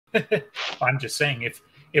I'm just saying,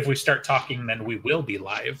 if we start talking, then we will be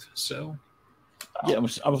live. So, yeah,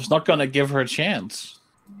 I was not gonna give her a chance.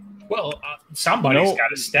 Well, somebody's got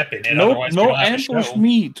to step in it. No, Otherwise, we don't have ambush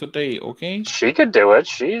me today, okay? She could do it.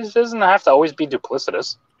 She doesn't have to always be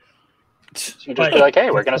duplicitous. She just be like,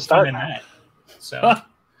 "Hey, we're gonna start." So,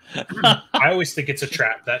 I always think it's a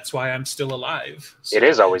trap. That's why I'm still alive. So. It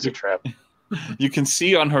is always a trap. You can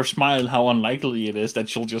see on her smile how unlikely it is that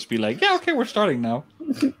she'll just be like, "Yeah, okay, we're starting now."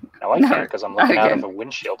 No, I can't because I'm looking out of a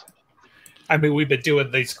windshield. I mean, we've been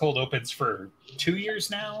doing these cold opens for 2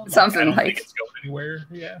 years now. Something I don't like think it's going anywhere.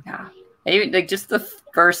 Yeah. Even like just the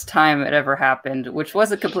first time it ever happened, which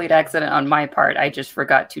was a complete accident on my part. I just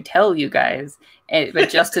forgot to tell you guys. But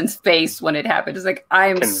Justin's face when it happened is like,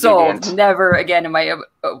 I'm sold. Never again am I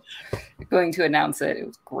going to announce it. It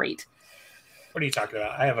was great. What are you talking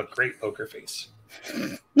about? I have a great poker face.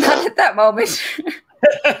 Not at that moment.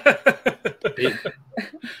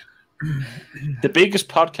 The biggest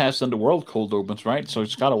podcast in the world, Cold Opens, right? So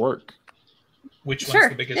it's got to work. Which one's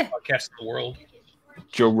the biggest podcast in the world?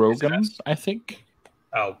 Joe Rogan, I think.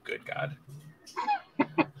 Oh, good God.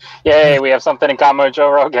 Yay, we have something in common with Joe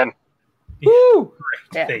Rogan. Woo!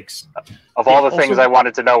 Great, thanks. Of all the things I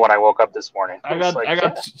wanted to know when I woke up this morning. I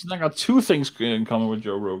got two things in common with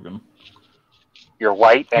Joe Rogan. You're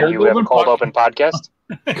white and you have a cold open podcast?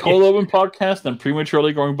 Cold open podcast and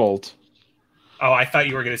prematurely going bald. Oh, I thought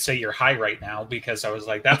you were going to say you're high right now because I was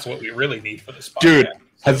like, that's what we really need for this podcast. Dude,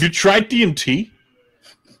 have you tried DMT?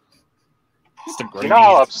 You know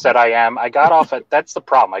how upset I am? I got off at... That's the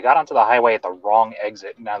problem. I got onto the highway at the wrong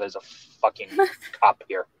exit. Now there's a fucking cop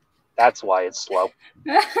here. That's why it's slow.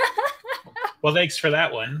 Well, thanks for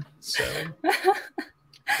that one. So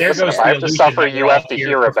there goes the I have to suffer. You have to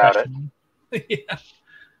hear about it. Yeah.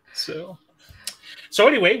 So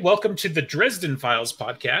anyway, welcome to the Dresden Files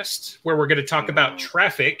podcast, where we're going to talk about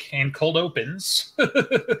traffic and cold opens.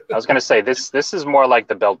 I was going to say this is more like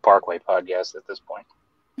the Belt Parkway podcast at this point.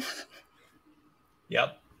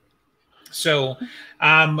 Yep. So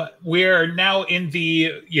we're now in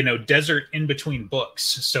the desert in between books.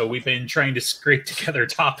 So we've been trying to scrape together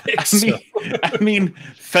topics. I mean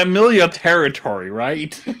familiar territory,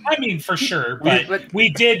 right? I mean, for sure, but we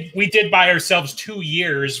did buy ourselves 2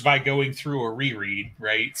 years by going through a reread,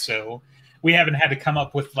 right? So we haven't had to come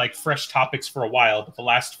up with like fresh topics for a while, but the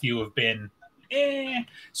last few have been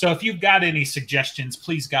So if you've got any suggestions,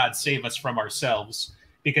 please God save us from ourselves.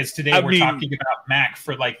 Because today we're talking about Mac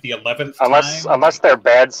for like the 11th time. Unless they're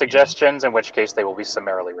bad suggestions, in which case they will be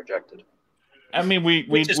summarily rejected. I mean, we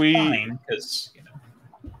fine, because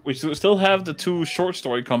we still have the 2 short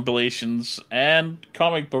story compilations and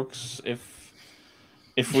comic books. If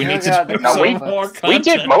we need to do more content. We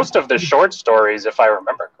did most of the short stories, if I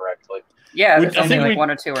remember correctly. Yeah, there's only like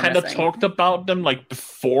 1 or 2 kind of talked about them like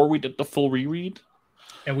before we did the full reread,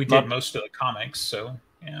 and we did most of the comics. So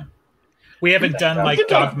yeah. We haven't done like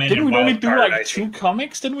Dogman. Didn't we only do like 2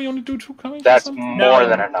 comics? Didn't we only do 2 comics? That's more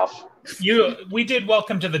than enough. We did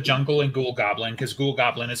Welcome to the Jungle and Ghoul Goblin because Ghoul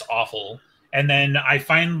Goblin is awful. And then I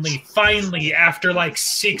finally, after like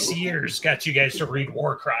 6 years, got you guys to read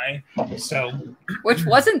Warcry. So, which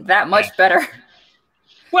wasn't that much better.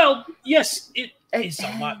 Well, yes, it is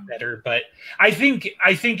a lot better, but I think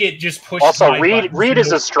it just pushed. Also, read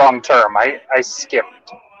is a strong term. I skimmed.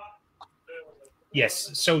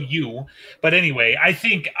 Yes, but anyway, I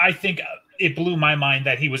think it blew my mind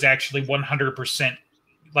that he was actually 100%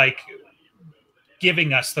 like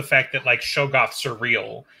giving us the fact that like Shoggoths are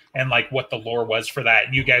real and like what the lore was for that.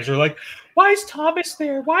 And you guys are like, why is Thomas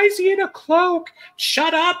there? Why is he in a cloak?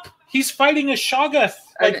 Shut up! He's fighting a Shoggoth.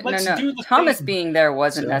 Like, let's do the Thomas thing. Being there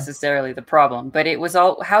wasn't necessarily the problem, but it was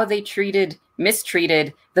all how they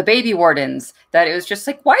mistreated the baby wardens. That it was just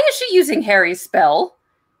like, why is she using Harry's spell?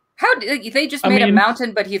 How they just made a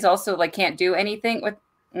mountain, but he's also like can't do anything with.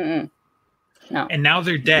 No. And now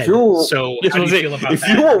they're dead. So how do you feel about that? If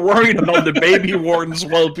you were worried about the baby warden's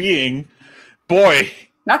well-being, boy,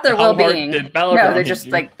 not their well-being. No, they're just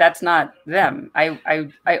like that's not them. I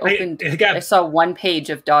opened. I saw 1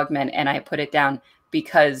 page of Dogmen and I put it down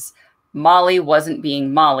because Molly wasn't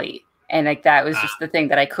being Molly, and like that was just the thing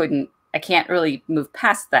that I can't really move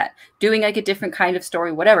past that. Doing like a different kind of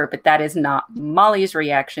story, whatever, but that is not Molly's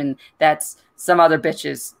reaction. That's some other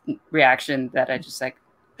bitch's reaction that I just like,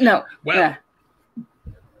 no. Well,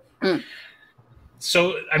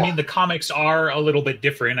 So, I mean, the comics are a little bit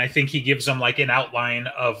different. I think he gives them like an outline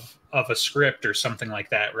of a script or something like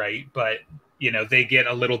that, right? But, they get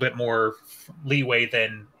a little bit more leeway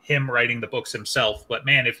than him writing the books himself. But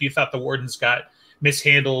man, if you thought the Wardens got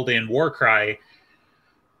mishandled in Warcry,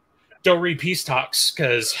 don't read Peace Talks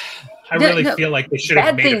because I really feel like they should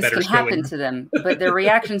have made a better things can happen to them, but their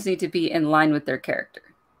reactions need to be in line with their character,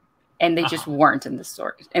 and they just weren't in the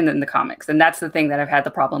story and in the comics. And that's the thing that I've had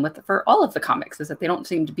the problem with for all of the comics, is that they don't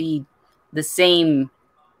seem to be the same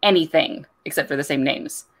anything except for the same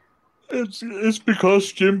names. It's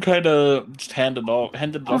because Jim kind of just handed off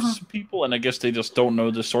to people, and I guess they just don't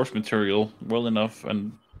know the source material well enough.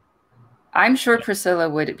 And I'm sure Priscilla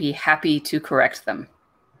would be happy to correct them.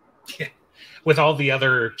 Yeah. With all the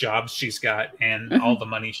other jobs she's got and all the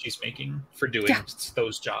money she's making for doing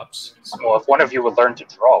those jobs. Well, if one of you would learn to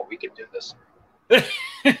draw, we could do this.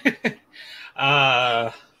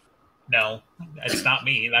 No, it's not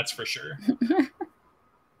me. That's for sure.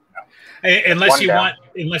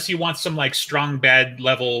 Unless you want some like strong bad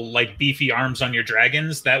level like beefy arms on your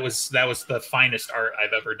dragons, that was the finest art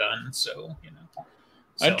I've ever done. So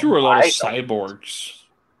I drew a lot of cyborgs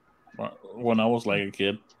when I was like a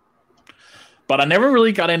kid, but I never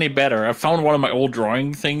really got any better. I found one of my old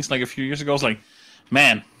drawing things like a few years ago. I was like,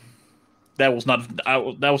 man, that was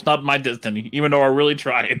not my destiny, even though I really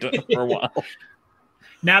tried for a while.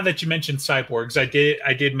 Now that you mentioned cyborgs,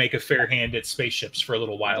 I did make a fair hand at spaceships for a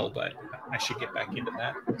little while, but I should get back into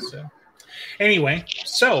that. So anyway,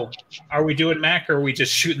 are we doing Mac, or are we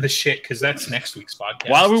just shooting the shit? Because that's next week's podcast.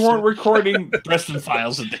 While we weren't recording Dresden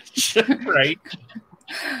Files edition. Right.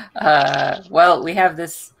 Well, we have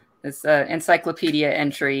this encyclopedia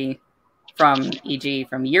entry from EG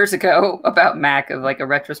from years ago about Mac of like a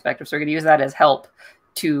retrospective. So we're going to use that as help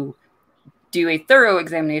to do a thorough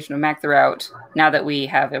examination of Mac throughout, now that we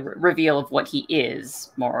have a reveal of what he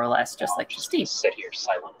is, more or less, just like Justine. Sit here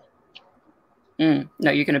silently.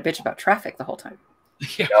 No, you're going to bitch about traffic the whole time.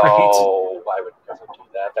 Yeah, no, I would never do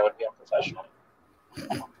that. That would be unprofessional.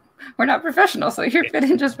 We're not professional, so you're fit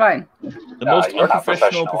in just fine. The most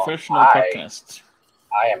unprofessional professional podcast.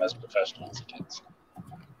 I am as professional as it gets.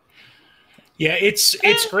 Yeah, it's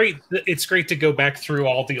great. It's great to go back through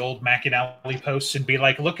all the old McAnally posts and be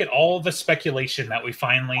like, look at all the speculation that we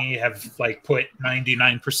finally have like put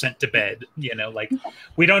 99% to bed. Like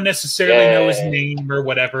we don't necessarily know his name or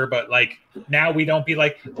whatever, but like now we don't be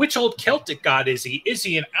like, which old Celtic god is he? Is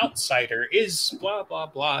he an outsider? Is blah blah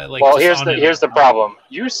blah. Like, well, here's the problem.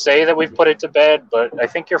 You say that we've put it to bed, but I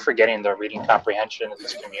think you're forgetting the reading comprehension in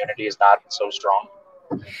this community is not so strong.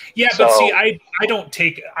 Yeah, but see, I don't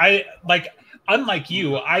take unlike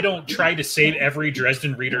you, I don't try to save every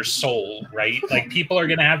Dresden reader's soul, right? Like, people are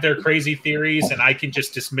going to have their crazy theories, and I can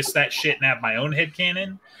just dismiss that shit and have my own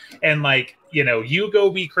headcanon. And, like, you go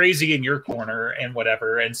be crazy in your corner and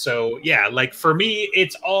whatever. And so, yeah, like, for me,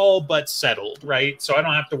 it's all but settled, right? So I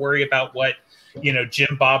don't have to worry about what,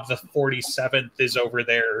 Jim Bob the 47th is over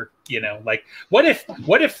there, like, what if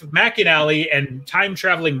McAnally and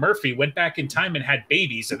time-traveling Murphy went back in time and had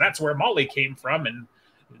babies, and that's where Molly came from, and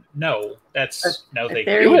no,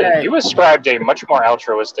 you ascribed a much more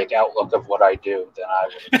altruistic outlook of what I do than I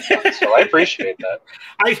would have done, so I appreciate that.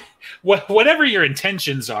 Whatever your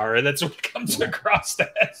intentions are, that's what comes across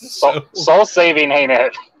as. Soul saving, ain't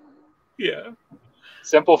it? Yeah.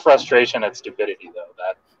 Simple frustration and stupidity, though.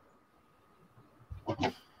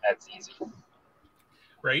 That's easy.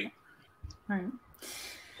 Right.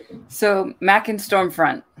 So Mac and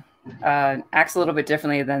Stormfront acts a little bit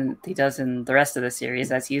differently than he does in the rest of the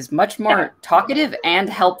series, as he's much more talkative and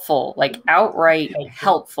helpful, like outright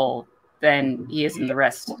helpful than he is in the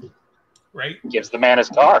rest. Right. Gives the man his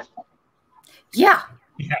car. Yeah.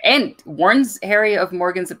 And warns Harry of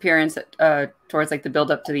Morgan's appearance towards like the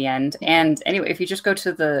build up to the end. And anyway, if you just go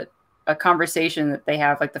to a conversation that they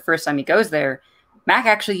have like the first time he goes there, Mac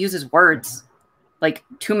actually uses words, like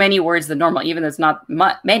too many words than normal, even though it's not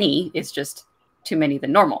many, it's just too many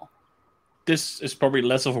than normal. This is probably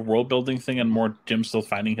less of a world building thing and more Jim still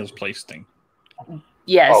finding his place thing.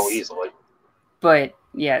 Yes. Oh, easily. But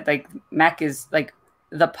yeah, like Mac is like,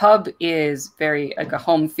 the pub is very like a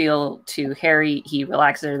home feel to Harry. He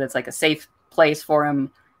relaxes there. That's like a safe place for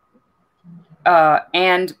him.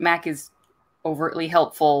 And Mac is overtly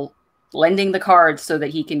helpful, lending the cards so that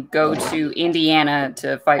he can go to Indiana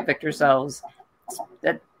to fight Victor Sells.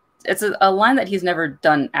 It's a line that he's never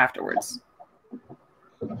done afterwards.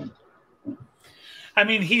 I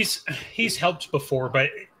mean, he's helped before, but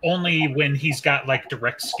only when he's got like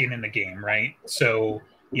direct skin in the game, right? So,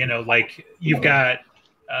 like you've got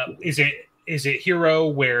is it Hero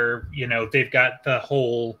where, they've got the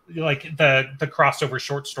whole like the crossover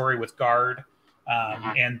short story with Guard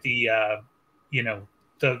and the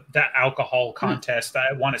that alcohol contest.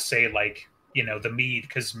 I want to say like you know, the mead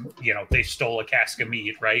because, you know, they stole a cask of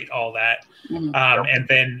mead, right? All that. Mhm. And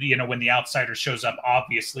then, you know, when the outsider shows up,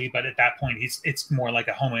 obviously, but at that point, it's more like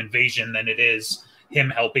a home invasion than it is him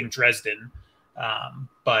helping Dresden.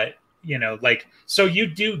 But, you know, like, so you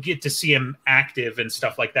do get to see him active and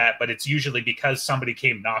stuff like that, but it's usually because somebody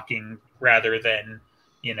came knocking rather than,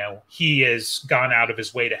 you know, he has gone out of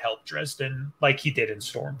his way to help Dresden like he did in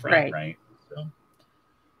Stormfront, right? So.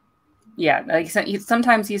 Yeah, like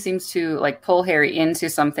sometimes he seems to like pull Harry into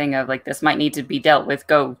something of like this might need to be dealt with.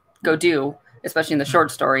 Go do, especially in the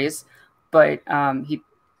short stories. But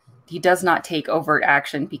he does not take overt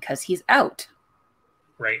action because he's out.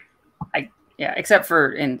 Right. Yeah, except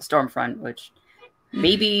for in Stormfront, which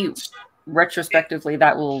maybe retrospectively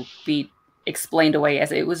that will be explained away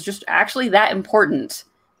as it was just actually that important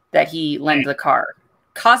that he lend the car.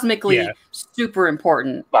 Cosmically super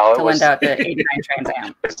important to lend out the 89 Trans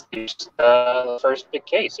Am. It's the first big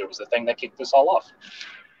case. It was the thing that kicked this all off.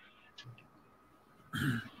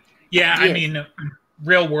 Yeah, I mean,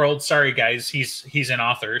 real world, sorry guys, he's an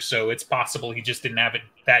author, so it's possible he just didn't have it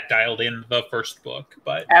that dialed in the first book.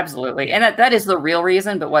 But absolutely, and that is the real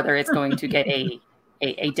reason, but whether it's going to get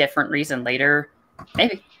a different reason later,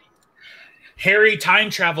 maybe. Harry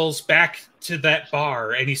time travels back to that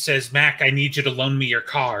bar and he says, Mac, I need you to loan me your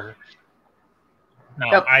car.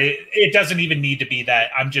 No, it doesn't even need to be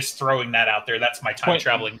that. I'm just throwing that out there. That's my time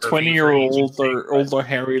traveling. 20-year-old older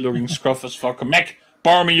Harry looking scruff as fuck. Mac,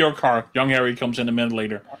 borrow me your car. Young Harry comes in a minute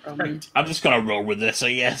later. Right. I'm just going to roll with this,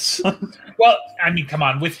 I guess. Well, I mean, come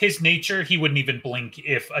on. With his nature, he wouldn't even blink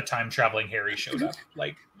if a time traveling Harry showed up.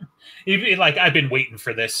 Like I've been waiting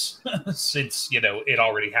for this since, you know, it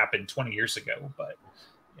already happened 20 years ago, but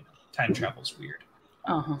you know, time travel's weird.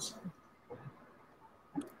 Uh-huh.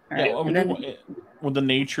 Right. With the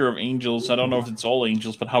nature of angels, I don't know if it's all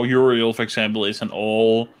angels, but how Uriel, for example, is in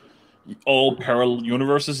all parallel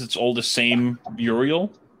universes, it's all the same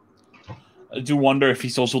Uriel. I do wonder if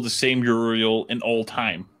he's also the same Uriel in all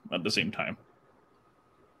time at the same time.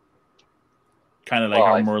 Kind of like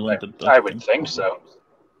how Merlin did. I would think so.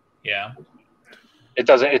 Yeah. It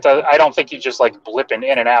doesn't. I don't think he's just like blipping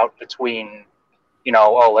in and out between, you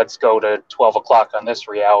know, oh, let's go to 12 o'clock on this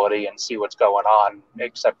reality and see what's going on,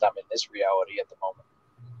 except I'm in this reality at the moment.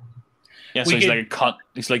 Yeah, so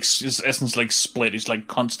he's like his essence like split. He's like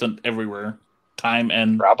constant everywhere, time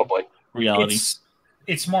and probably reality.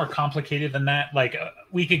 It's more complicated than that. Like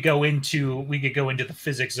we could go into the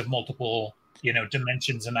physics of multiple, you know,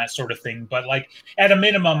 dimensions and that sort of thing. But like at a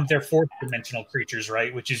minimum, they're fourth dimensional creatures,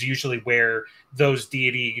 right? Which is usually where those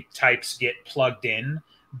deity types get plugged in.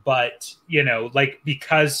 But, you know, like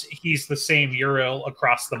because he's the same Uriel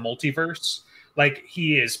across the multiverse, like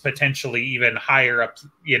he is potentially even higher up,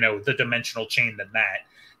 you know, the dimensional chain than that.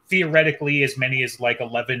 Theoretically, as many as like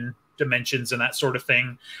 11 dimensions and that sort of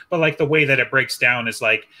thing. But like the way that it breaks down is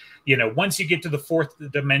like, you know, once you get to the fourth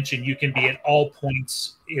dimension, you can be at all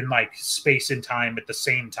points in like space and time at the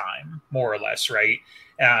same time, more or less, right?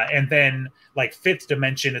 And then like fifth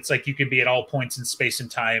dimension, it's like you can be at all points in space and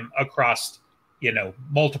time across, you know,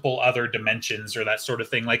 multiple other dimensions or that sort of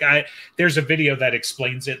thing. Like there's a video that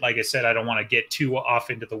explains it. Like I said, I don't want to get too off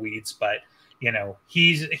into the weeds, but you know,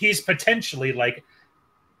 he's potentially like,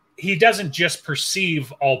 he doesn't just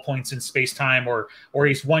perceive all points in space-time or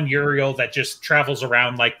he's one Uriel that just travels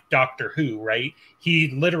around like Doctor Who, right?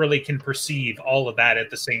 He literally can perceive all of that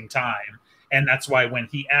at the same time. And that's why when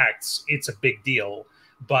he acts, it's a big deal.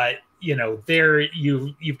 But, you know, there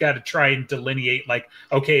you've got to try and delineate like,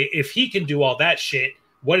 okay, if he can do all that shit,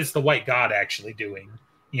 what is the White God actually doing?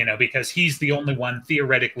 You know, because he's the only one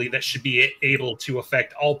theoretically that should be able to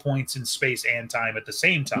affect all points in space and time at the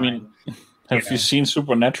same time. I mean, have you seen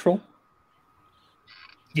Supernatural?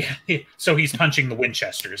 Yeah, so he's punching the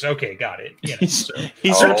Winchesters. Okay, got it. You know,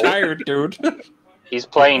 he's retired, dude. He's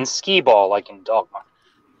playing skee ball like in Dogma.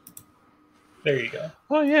 There you go.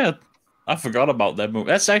 Oh, yeah. I forgot about that movie.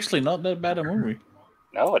 That's actually not that bad a movie.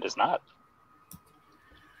 No, it is not.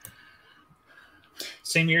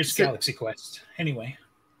 Same year as Galaxy Quest. Anyway.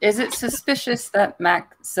 Is it suspicious that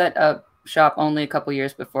Mac set up shop only a couple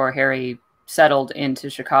years before Harry settled into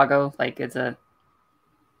Chicago? Like it's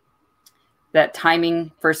that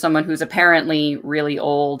timing for someone who's apparently really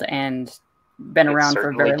old and been around for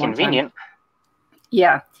a very long time.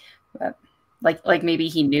 Yeah. Like maybe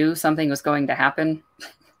he knew something was going to happen.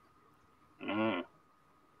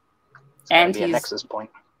 And he's a nexus point.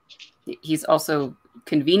 He's also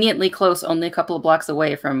conveniently close, only a couple of blocks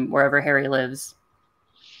away from wherever Harry lives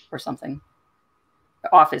or something.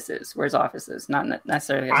 Offices, where's offices, not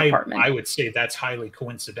necessarily his apartment. I would say that's highly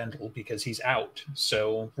coincidental because he's out.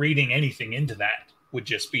 So reading anything into that would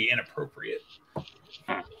just be inappropriate.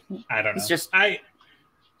 I don't know. It's just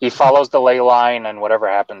he follows the ley line, and whatever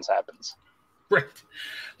happens, happens. Right.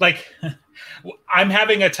 Like, I'm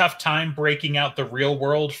having a tough time breaking out the real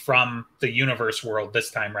world from the universe world this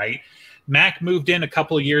time, right? Mac moved in a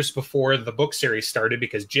couple of years before the book series started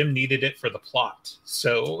because Jim needed it for the plot.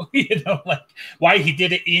 So, like why he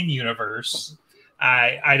did it in universe,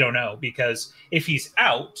 I don't know. Because if he's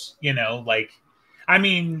out, I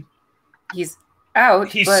mean, he's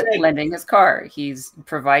out, lending his car. He's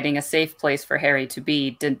providing a safe place for Harry to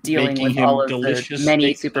be dealing with all of the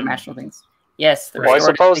many supernatural things. Yes. Well, I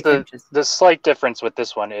suppose the slight difference with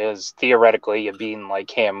this one is theoretically a being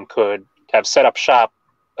like him could have set up shop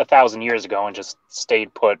 1,000 years ago and just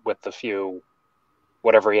stayed put with the few,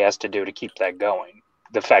 whatever he has to do to keep that going.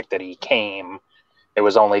 The fact that he came, it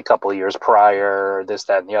was only a couple of years prior, this,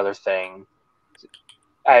 that, and the other thing.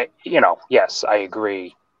 Yes, I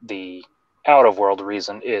agree. The out-of-world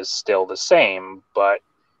reason is still the same, but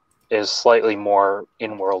is slightly more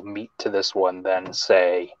in-world meat to this one than,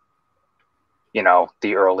 say,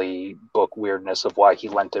 the early book weirdness of why he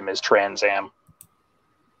lent him his Trans Am.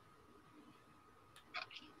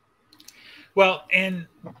 Well, and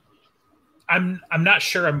I'm not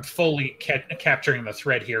sure I'm fully capturing the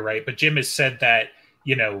thread here, right? But Jim has said that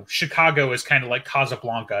Chicago is kind of like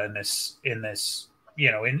Casablanca in this in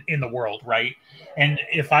the world, right? And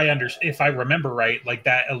if I remember right, like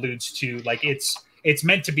that alludes to like it's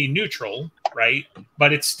meant to be neutral, right?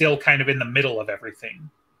 But it's still kind of in the middle of everything.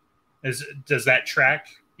 Does that track?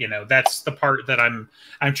 That's the part that I'm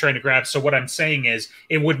trying to grab. So what I'm saying is,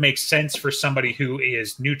 it would make sense for somebody who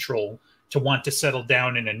is neutral to want to settle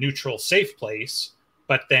down in a neutral, safe place,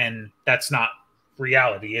 but then that's not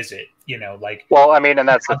reality, is it? Well, I mean, and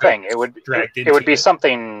that's the thing. It would be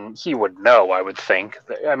something he would know, I would think.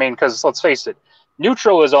 I mean, because let's face it,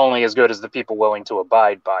 neutral is only as good as the people willing to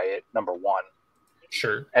abide by it. Number one.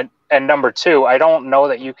 Sure. And number two, I don't know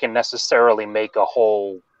that you can necessarily make a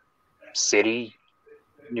whole city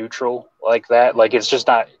neutral like that. Like, it's just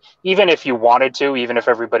not, even if you wanted to, even if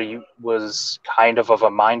everybody was kind of a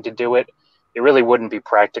mind to do it, it really wouldn't be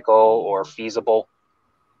practical or feasible.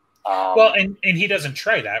 Well, and he doesn't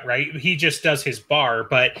try that, right? He just does his bar,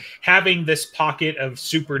 but having this pocket of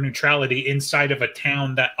super neutrality inside of a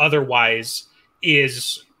town that otherwise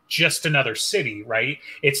is just another city, right?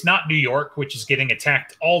 It's not New York, which is getting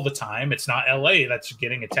attacked all the time. It's not LA that's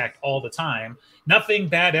getting attacked all the time. Nothing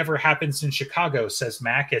bad ever happens in Chicago, says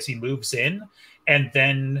Mac as he moves in. And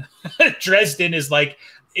then Dresden is like,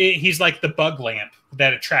 he's like the bug lamp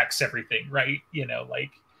that attracts everything, right?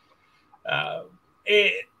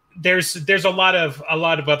 There's a lot of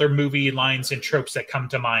other movie lines and tropes that come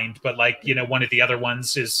to mind, but one of the other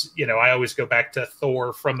ones is, I always go back to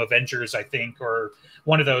Thor from Avengers, I think, or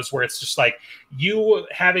one of those where it's just like you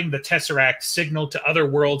having the Tesseract signal to other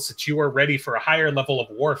worlds that you are ready for a higher level of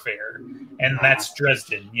warfare. And that's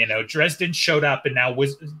Dresden. Dresden showed up, and now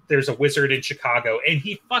there's a wizard in Chicago, and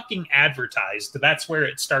he fucking advertised. That's where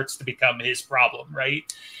it starts to become his problem, right?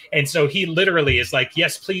 And so he literally is like,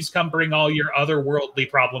 yes, please come bring all your otherworldly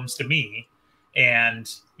problems to me.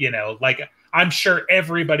 And, I'm sure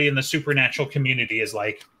everybody in the supernatural community is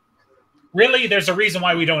like, really? There's a reason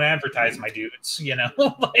why we don't advertise, my dudes.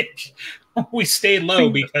 We stay low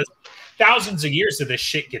because thousands of years of this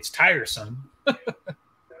shit gets tiresome. I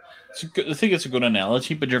think it's a good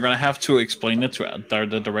analogy, but you're going to have to explain it to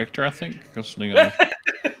the director, I think, because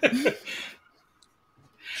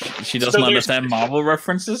she doesn't understand Marvel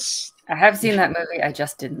references. I have seen that movie. I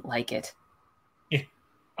just didn't like it. Yeah.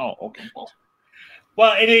 Oh, okay.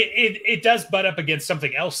 Well, it does butt up against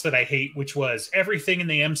something else that I hate, which was everything in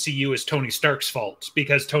the MCU is Tony Stark's fault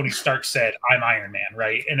because Tony Stark said, I'm Iron Man,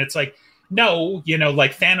 right? And it's like, no,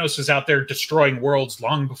 Thanos was out there destroying worlds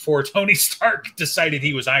long before Tony Stark decided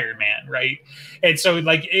he was Iron Man, right? And so,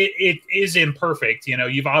 it is imperfect.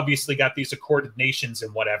 You've obviously got these accorded nations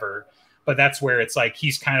and whatever, but that's where it's like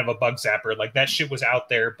he's kind of a bug zapper. Like, that shit was out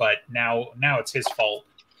there, but now it's his fault.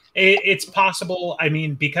 It's possible. I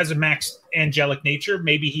mean, because of Mac's angelic nature,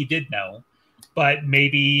 maybe he did know, but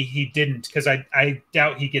maybe he didn't, because I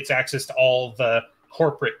doubt he gets access to all the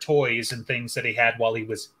corporate toys and things that he had while he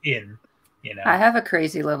was in. I have a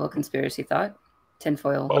crazy level conspiracy thought.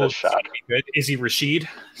 Tinfoil. What a shot. Good. Is he Rashid?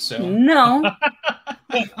 So no.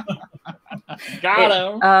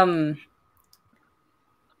 Got him.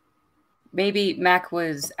 Maybe Mac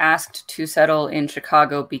was asked to settle in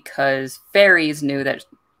Chicago because fairies knew that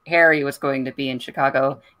Harry was going to be in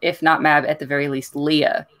Chicago, if not Mab, at the very least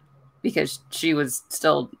Leah, because she was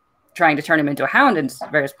still trying to turn him into a hound at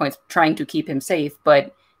various points, trying to keep him safe.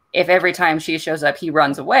 But if every time she shows up, he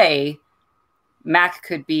runs away, Mac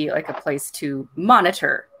could be like a place to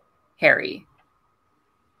monitor Harry.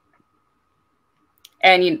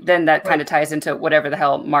 And then that kind of ties into whatever the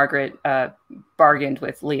hell Margaret bargained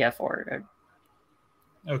with Leah for.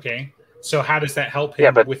 Okay. So how does that help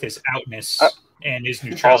him with his outness and his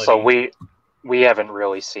neutrality? Also, we haven't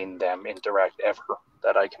really seen them interact ever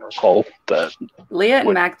that I can recall. That Leah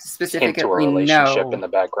and Mac specifically a relationship in the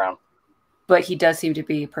background. But he does seem to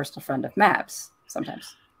be a personal friend of Mab's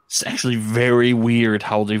sometimes. It's actually very weird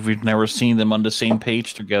how we've never seen them on the same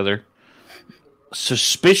page together.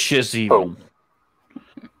 Suspicious, even.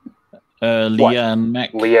 Leah and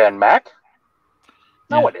Mac. Leah and Mac?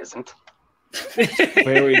 No, it isn't.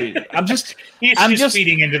 I'm just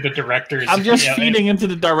feeding into the director's. I'm just feeding into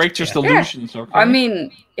the director's delusions. Okay? I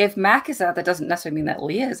mean, if Mac is out, that doesn't necessarily mean that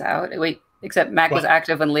Leah is out. Wait, except Mac was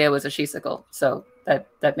active when Leah was a she-sickle, so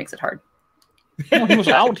that makes it hard. No, he was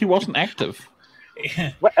out. He wasn't active.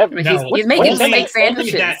 He's making fake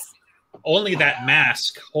sandwiches. Only that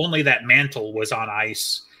mask, only that mantle was on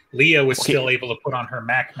ice. Leah was still able to put on her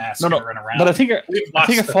Mac mask and run around. But I think I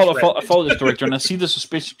follow this director, and I see the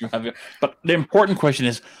suspicion you have. But the important question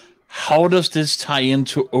is, how does this tie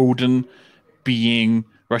into Odin being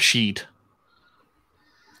Rashid?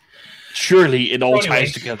 Surely it all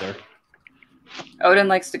ties together. Odin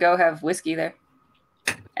likes to go have whiskey there.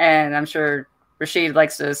 And I'm sure Rashid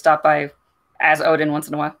likes to stop by as Odin once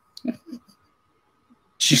in a while.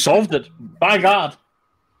 She solved it. By God.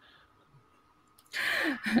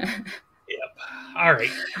 Yep. All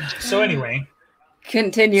right. So anyway,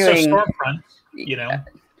 continuing. So Stormfront, yeah.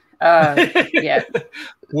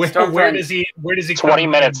 Where does he? 20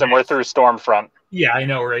 minutes and we're through Stormfront. Yeah, I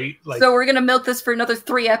know, right? So we're gonna milk this for another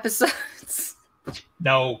 3 episodes.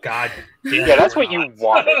 No, God. Yeah, that's what you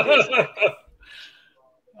wanted.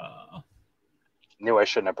 Knew I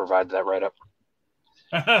shouldn't have provided that right up.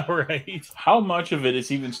 Right. How much of it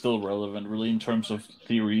is even still relevant, really, in terms of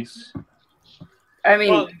theories? I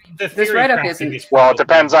mean, this write-up isn't. Well, it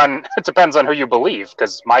depends on who you believe.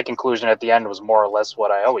 Because my conclusion at the end was more or less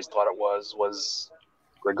what I always thought it was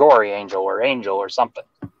Grigori Angel or something.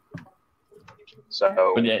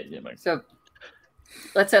 So, so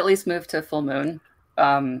let's at least move to Full Moon.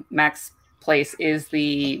 Mac's place is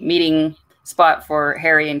the meeting spot for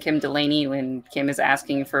Harry and Kim Delaney when Kim is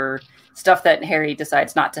asking for stuff that Harry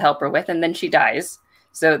decides not to help her with, and then she dies.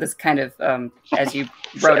 So this kind of, as you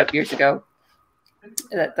wrote up years ago,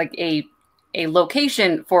 like a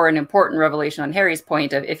location for an important revelation on Harry's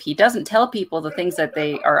point of if he doesn't tell people the things that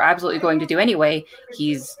they are absolutely going to do anyway,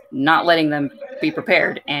 he's not letting them be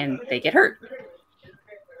prepared and they get hurt.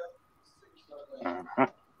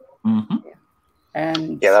 Mm-hmm.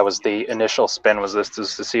 And that was the initial spin, was this to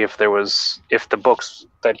see if the books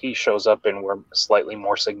that he shows up in were slightly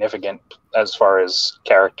more significant as far as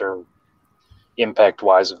character impact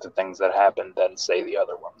wise of the things that happened than say the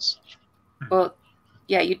other ones. Well,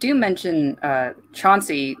 yeah, you do mention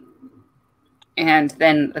Chauncey, and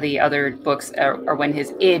then the other books are when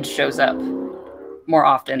his id shows up more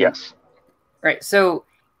often. Yes. Right. So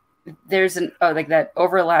there's like that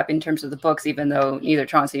overlap in terms of the books, even though neither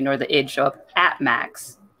Chauncey nor the id show up at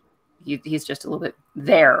Max. He's just a little bit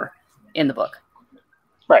there in the book.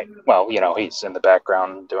 Right. Well, he's in the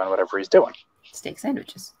background doing whatever he's doing. Steak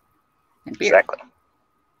sandwiches and beer. Exactly.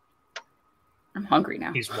 I'm hungry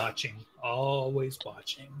now. He's watching. Always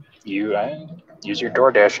watching. You use your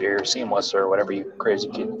DoorDash or your Seamless or whatever you crazy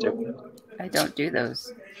kids do. I don't do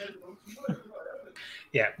those.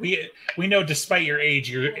 Yeah, we know. Despite your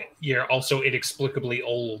age, you're also inexplicably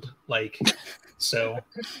old. Like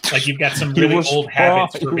you've got some really old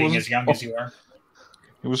habits for being as young as you are.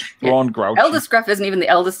 It was Ron Grouchy. Eldest Gruff isn't even the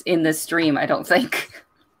eldest in this stream, I don't think.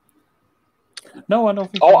 No, I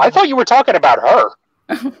don't think. Oh, I thought you were talking about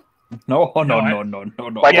her. No.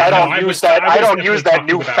 Like, I don't use that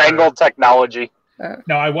newfangled technology.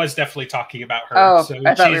 No, I was definitely talking about her. Oh, so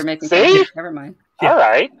I thought we were making sense. Never mind. Yeah. All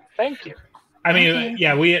right. Thank you. I mean,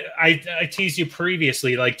 I teased you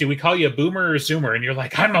previously, like, do we call you a boomer or zoomer? And you're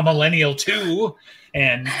like, I'm a millennial too.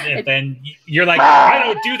 And then you're like, I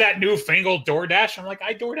don't do that newfangled DoorDash. I'm like,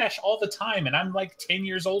 I DoorDash all the time, and I'm like 10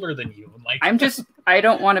 years older than you. I'm like, I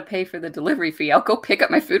don't want to pay for the delivery fee. I'll go pick up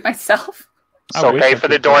my food myself. So pay for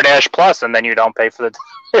the DoorDash Plus, and then you don't pay for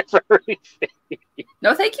the delivery fee.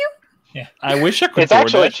 No, thank you. Yeah, I wish I could. It's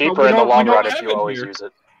actually cheaper in the long run if you always use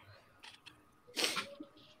it.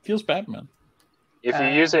 Feels bad, man.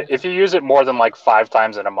 If you use it more than like 5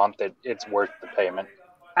 times in a month, it's worth the payment.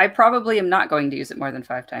 I probably am not going to use it more than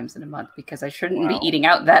 5 times in a month because I shouldn't be eating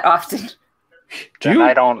out that often.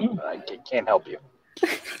 I can't help you.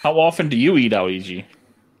 How often do you eat out, EG?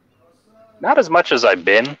 Not as much as I've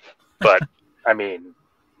been, but I mean,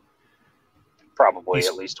 probably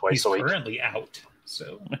at least twice a week. He's currently out,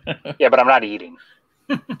 so yeah, but I'm not eating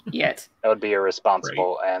yet. That would be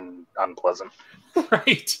irresponsible and unpleasant.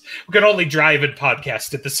 Right. We could only drive and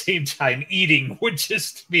podcast at the same time. Eating would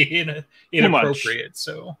just be inappropriate.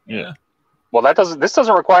 So yeah. Well, this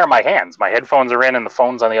doesn't require my hands. My headphones are in, and the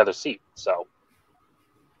phone's on the other seat. So.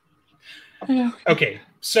 Okay,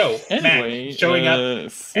 so anyway, Mac showing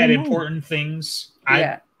up at important things.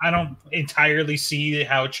 I don't entirely see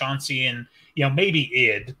how Chauncey and maybe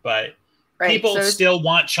Id, but people still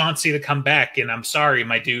want Chauncey to come back. And I'm sorry,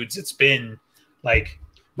 my dudes, it's been like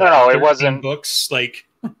it wasn't books. Like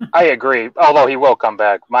I agree, although he will come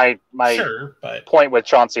back. My point with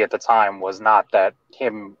Chauncey at the time was not that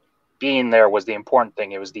him being there was the important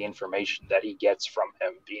thing. It was the information that he gets from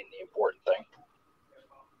him being the important thing.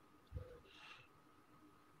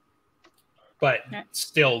 But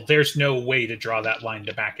still, there's no way to draw that line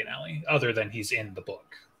to McAnally other than he's in the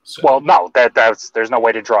book. So. Well, no, there's no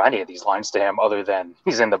way to draw any of these lines to him other than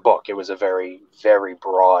he's in the book. It was a very, very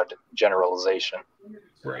broad generalization.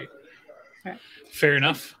 Right. Fair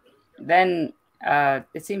enough. Then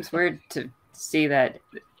it seems weird to see that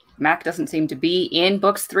Mac doesn't seem to be in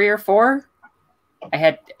books 3 or 4. I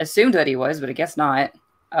had assumed that he was, but I guess not.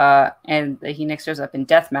 And he next shows up in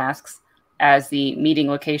Death Masks as the meeting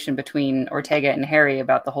location between Ortega and Harry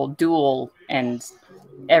about the whole duel and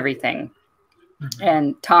everything. Mm-hmm.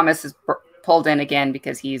 And Thomas is pulled in again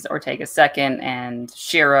because he's Ortega's second, and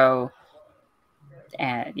Shiro,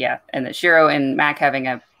 and that Shiro and Mac having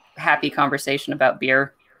a happy conversation about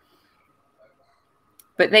beer.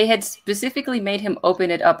 But they had specifically made him open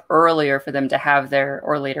it up earlier for them to have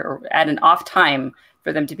or at an off time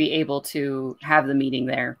for them to be able to have the meeting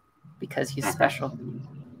there because he's special.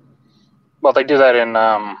 Well, they do that in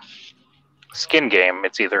Skin Game.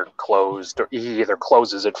 It's either closed or he either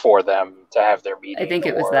closes it for them to have their meeting. I think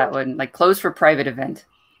it was that one, like closed for private event.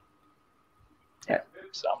 Yeah.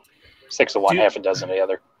 So 6 of one, half a dozen of the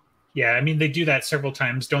other. Yeah, I mean, they do that several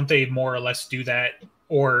times. Don't they more or less do that?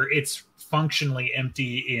 Or it's functionally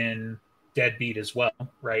empty in Deadbeat as well,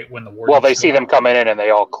 right? When the Well, they see them coming in and they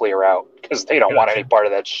all clear out because they don't want any part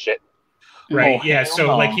of that shit. Right,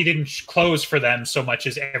 so like he didn't close for them so much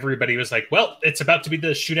as everybody was like, well, it's about to be the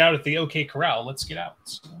shootout at the OK Corral. Let's get out.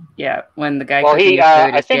 So. Yeah, when the guy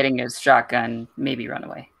is getting his shotgun, maybe run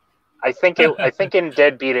away. I think in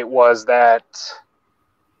Deadbeat it was that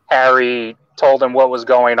Harry told him what was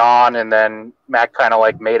going on, and then Mac kind of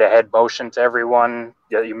like made a head motion to everyone.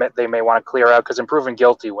 Yeah, they may want to clear out because in Proven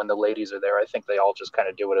Guilty, when the ladies are there, I think they all just kind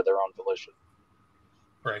of do it of their own volition.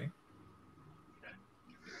 Right.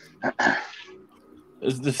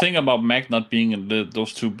 The thing about Mac not being in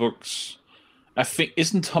those 2 books, I think,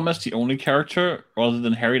 isn't Thomas the only character other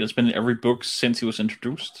than Harry that's been in every book since he was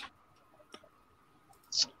introduced?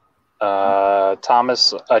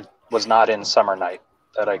 Thomas was not in Summer Night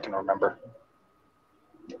that I can remember.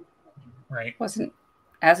 Right.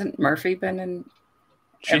 Hasn't Murphy been in?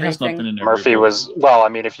 She has not been in every Murphy book. was, well, I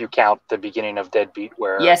mean, if you count the beginning of Deadbeat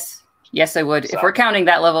where... Yes, I would. So. If we're counting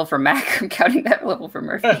that level for Mac, I'm counting that level for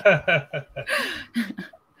Murphy.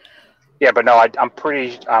 Yeah, but no,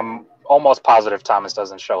 I'm almost positive Thomas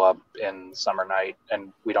doesn't show up in Summer Night,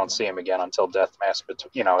 and we don't see him again until Death Mask.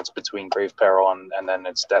 It's between Grave Peril and then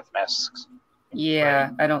it's Death Masks. Yeah,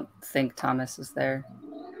 right. I don't think Thomas is there.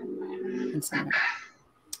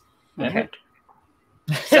 Okay.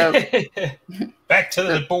 So back to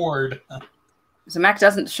the board. So Mac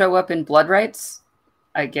doesn't show up in Blood Rights,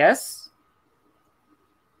 I guess.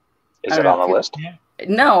 Is it on the list?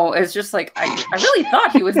 No, it's just like I really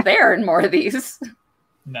thought he was there in more of these.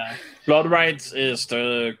 No. Blood Rights is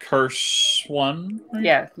the curse one. Right?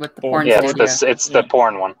 Yeah, with the porn. Yeah, it's the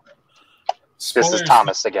porn one. Spoilers. This is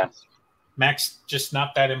Thomas again. Mac's just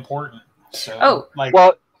not that important. So,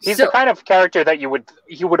 he's the kind of character that you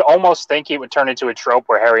would almost think he would turn into a trope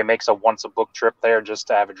where Harry makes a once a book trip there just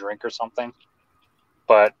to have a drink or something.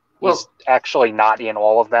 But he's actually not in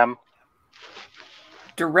all of them.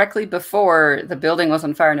 Directly before the building was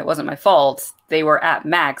on fire and it wasn't my fault, they were at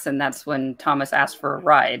Mac's, and that's when Thomas asked for a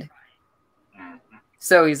ride.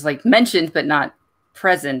 So he's like mentioned but not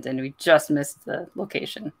present, and we just missed the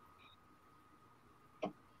location.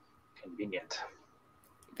 Convenient.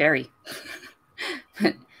 Very.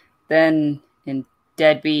 Then in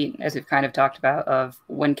Deadbeat, as we've kind of talked about, of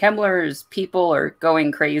when Kemmler's people are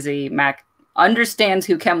going crazy, Mac understands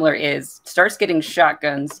who Kemmler is, starts getting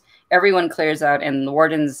shotguns, everyone clears out, and the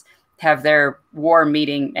wardens have their war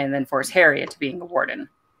meeting and then force Harry into being a warden.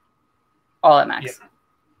 All at Max.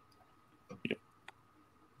 Yep.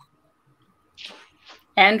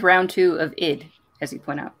 And round 2 of Id, as you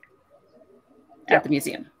point out. at the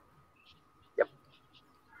museum. Yep.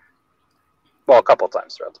 Well, a couple of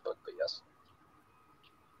times throughout the book, but yes.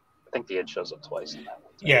 I think the id shows up twice in that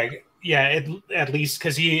one. Yeah. At least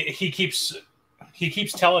because he keeps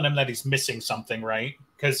telling him that he's missing something, right?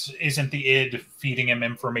 Because isn't the id feeding him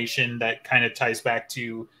information that kind of ties back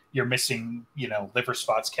to you're missing, liver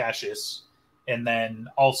spots, Cassius, and then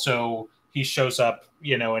also he shows up,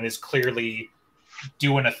 and is clearly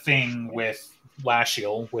doing a thing with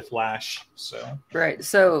Lashiel, with Lash. So right.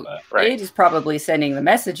 So id is probably sending the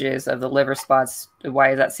messages of the liver spots.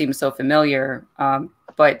 Why that seems so familiar,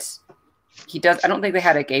 but he does. I don't think they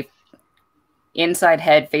had a inside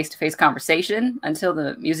head face-to-face conversation until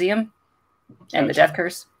the museum and the death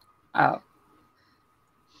curse. I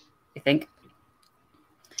think.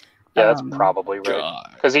 Yeah, that's probably right.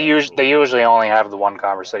 Because they usually only have the one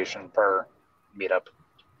conversation per meetup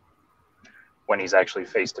when he's actually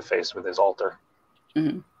face-to-face with his alter.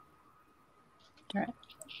 Mm-hmm. All right.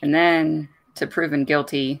 And then to proven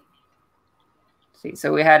guilty.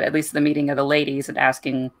 So we had at least the meeting of the ladies and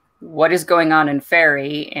asking what is going on in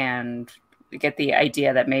Ferry, and we get the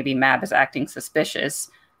idea that maybe Mab is acting suspicious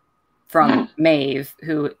from Maeve,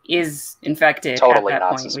 who is infected. Totally at that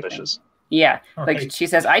not point, suspicious. Yeah. Like she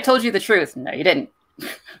says, I told you the truth. No, you didn't.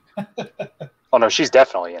 Oh, no, she's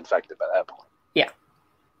definitely infected by that point. Yeah.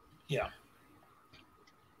 Yeah.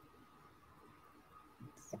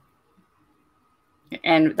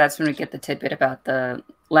 And that's when we get the tidbit about the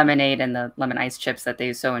lemonade and the lemon ice chips that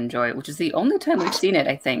they so enjoy, which is the only time we've seen it,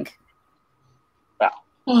 I think.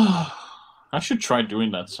 Wow. I should try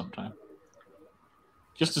doing that sometime.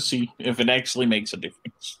 Just to see if it actually makes a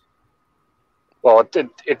difference. Well,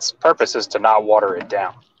 its purpose is to not water it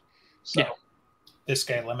down. So. Yeah. This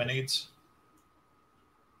guy lemonades.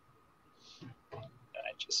 I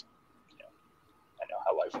know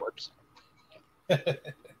how life works.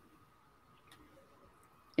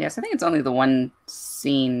 Yes, I think it's only the one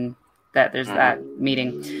scene that there's that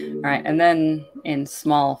meeting. All right, and then in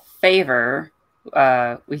small favor,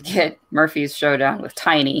 we get Murphy's showdown with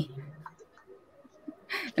Tiny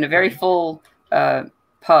in a very full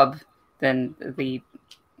pub. Then the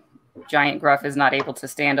giant Gruff is not able to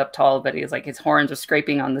stand up tall, but he's like his horns are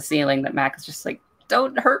scraping on the ceiling. That Mac is just like,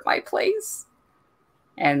 "Don't hurt my place,"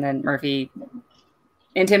 and then Murphy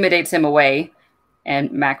intimidates him away.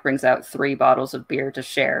 And Mac brings out 3 bottles of beer to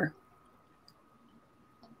share.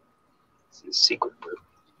 It's his secret brew.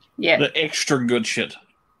 Yeah. The extra good shit.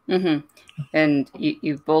 Mm-hmm. And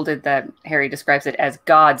you've bolded that Harry describes it as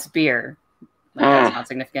God's beer. Like, that's not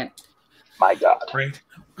significant. My God. Right.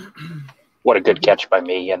 What a good catch by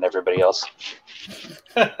me and everybody else.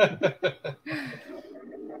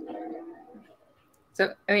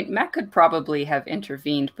 So, I mean, Mac could probably have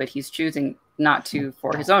intervened, but he's choosing not to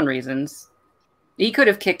for his own reasons. He could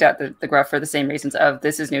have kicked out the Gruff for the same reasons of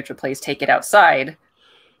this is neutral place, take it outside.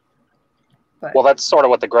 But... Well, that's sort of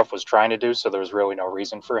what the Gruff was trying to do, so there was really no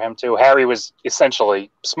reason for him to. Harry was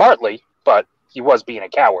essentially smartly, but he was being a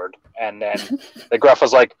coward. And then the Gruff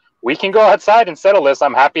was like, we can go outside and settle this.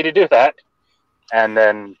 I'm happy to do that. And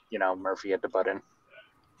then, Murphy had to butt in.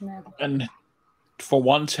 Yeah. And for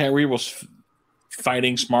once, Harry was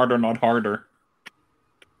fighting smarter, not harder.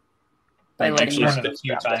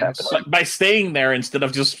 By staying there instead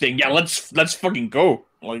of just saying, "Yeah, let's fucking go."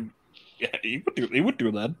 Like, yeah, he would do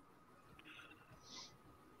that.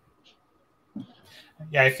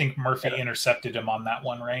 Yeah, I think Murphy intercepted him on that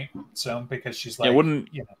one, right? So because she's like,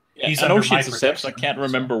 he's I know she intercepts. I can't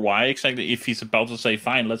remember why exactly. If he's about to say,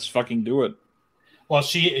 "Fine, let's fucking do it." Well,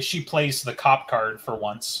 she plays the cop card for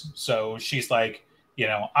once, so she's like,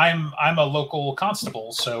 I'm a local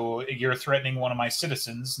constable, so you're threatening one of my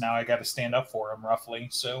citizens. Now I got to stand up for him, roughly.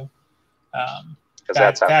 So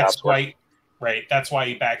that's why, right? That's why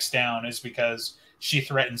he backs down, is because she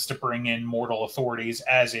threatens to bring in mortal authorities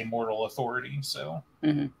as a mortal authority. So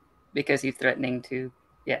because he's threatening to,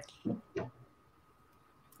 yeah. All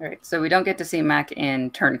right, so we don't get to see Mac in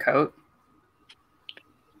Turncoat.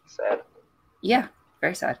 Sad. Yeah,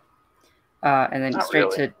 very sad. And then Not straight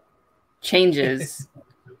really. to changes.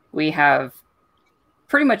 We have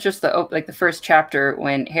pretty much just the first chapter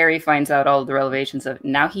when Harry finds out all the revelations of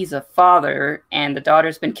now he's a father and the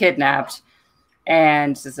daughter's been kidnapped,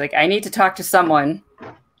 and it's like, I need to talk to someone.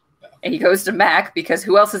 And he goes to Mac because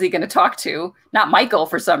who else is he going to talk to? Not Michael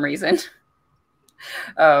for some reason.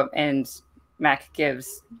 And Mac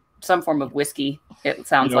gives some form of whiskey. It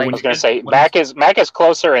sounds like. I was going to say Mac is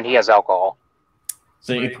closer and he has alcohol.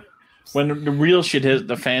 See. Right. When the real shit hits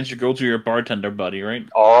the fans, you go to your bartender buddy, right?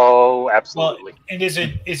 Oh, absolutely. Well, and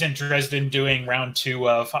isn't Dresden doing round 2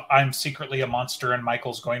 of I'm secretly a monster and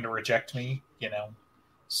Michael's going to reject me?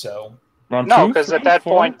 So No, because at that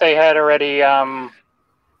point they had already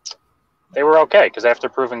they were okay. Because after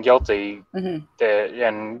proven guilty,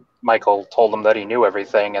 and Michael told them that he knew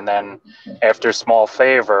everything, and then after small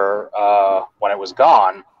favor, when it was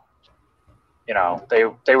gone, they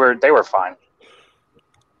were fine.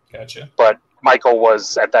 Gotcha. But Michael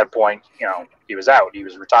was at that point, he was out. He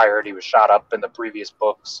was retired. He was shot up in the previous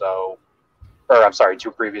book. So, or I'm sorry,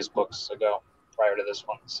 2 previous books ago, prior to this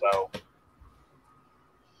one. So,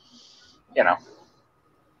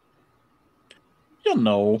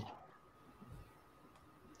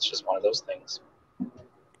 it's just one of those things.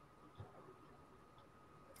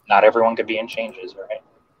 Not everyone could be in changes, right?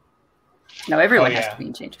 No, everyone has to be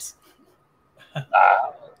in changes.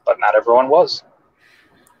 But not everyone was.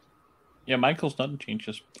 Yeah, Michael's not in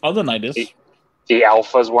changes. Other Nidus. The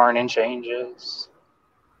Alphas weren't in changes.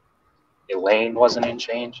 Elaine wasn't in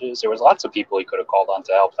changes. There was lots of people he could have called on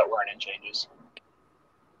to help that weren't in changes.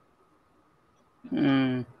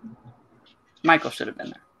 Michael should have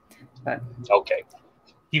been there. But okay.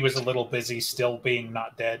 He was a little busy still being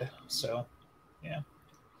not dead, so yeah.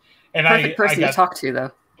 And perfect person to talk to,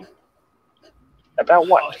 though. About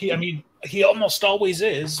what? He almost always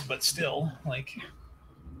is, but still, like.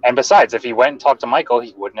 And besides, if he went and talked to Michael,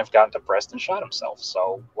 he wouldn't have gotten depressed and shot himself.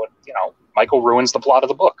 So what? Michael ruins the plot of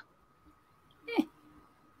the book.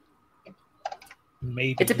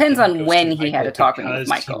 Maybe it depends on when he had a talking with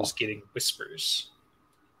Michael. He was getting whispers.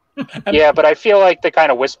 Yeah, but I feel like the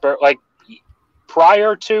kind of whisper, like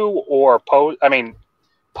prior to or post.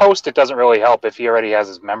 Post, it doesn't really help if he already has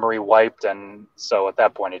his memory wiped, and so at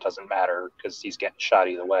that point it doesn't matter because he's getting shot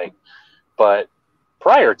either way. But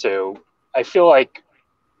prior to, I feel like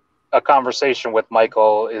a conversation with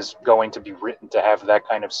Michael is going to be written to have that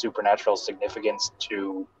kind of supernatural significance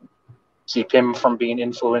to keep him from being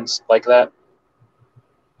influenced like that.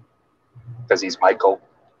 Because he's Michael.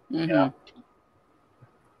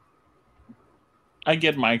 I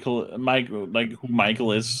get Michael, like who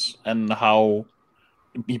Michael is and how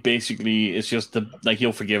he basically is just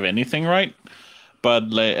he'll forgive anything, right?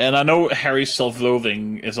 But and I know Harry's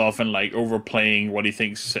self-loathing is often like overplaying what he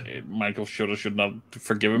thinks Michael should or should not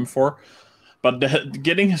forgive him for. But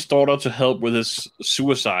getting his daughter to help with his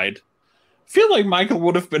suicide, I feel like Michael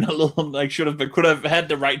would have been a little could have had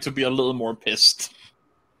the right to be a little more pissed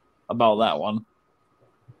about that one.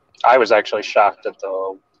 I was actually shocked at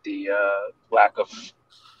the lack of,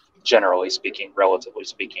 relatively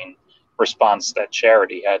speaking, response that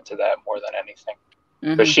Charity had to that more than anything.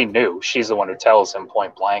 Because she knew. She's the one who tells him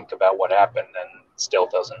point blank about what happened and still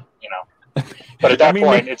doesn't, But at that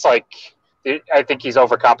point, it's like, I think he's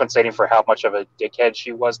overcompensating for how much of a dickhead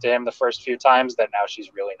she was to him the first few times, that now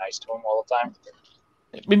she's really nice to him all the time.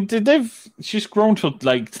 She's grown to,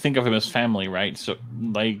 think of him as family, right? So,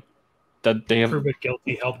 that they have... Proven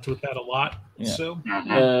guilty helped with that a lot. Yeah. So,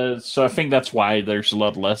 so I think that's why there's a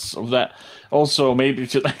lot less of that. Also, maybe,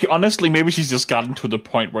 honestly, maybe she's just gotten to the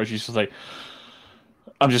point where she's just like,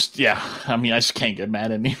 I just can't get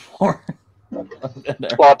mad anymore.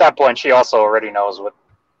 Well, at that point, she also already knows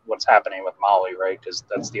what's happening with Molly, right? Because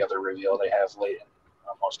that's the other reveal they have late in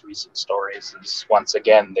most recent stories. Is once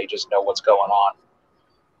again, they just know what's going on.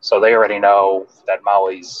 So they already know that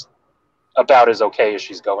Molly's about as okay as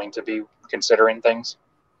she's going to be, considering things.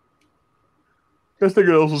 I think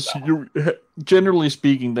also, generally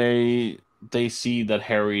speaking, they see that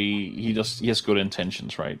Harry he has good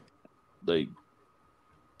intentions, right?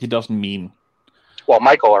 He doesn't mean. Well,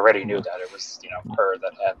 Michael already knew that it was her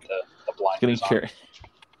that had the blinders on.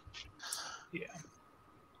 Yeah.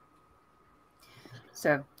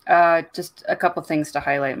 So, just a couple things to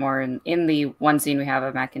highlight more. In the one scene we have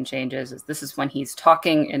of Mac in Changes, this is when he's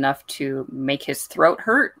talking enough to make his throat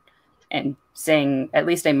hurt and saying at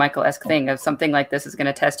least a Michael-esque thing of something like this is going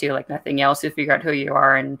to test you like nothing else. You'll figure out who you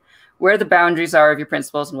are and where the boundaries are of your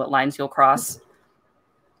principles and what lines you'll cross.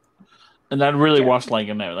 And that really was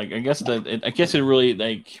in there. I guess it really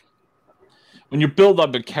when you build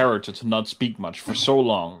up a character to not speak much for so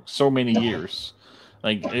long, so many years.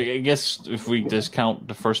 I guess if we discount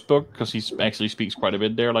the first book, because he actually speaks quite a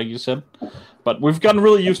bit there, like you said. But we've gotten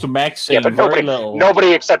really used to Max saying very little.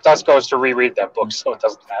 Nobody except us goes to reread that book, so it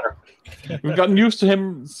doesn't matter. We've gotten used to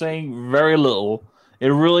him saying very little. It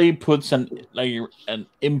really puts an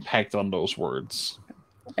impact on those words.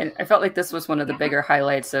 And I felt like this was one of the bigger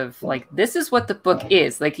highlights of this is what the book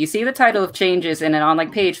is. You see the title of Changes, and then on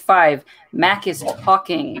page 5, Mac is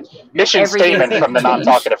talking. Mission statement from the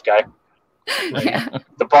non-talkative guy. Yeah.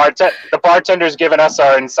 The bartender's given us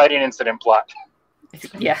our inciting incident plot.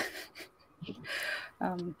 Yeah.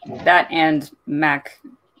 That and Mac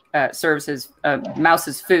serves his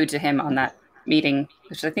Mouse's food to him on that meeting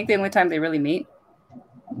which is, I think, the only time they really meet.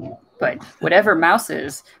 But whatever Mouse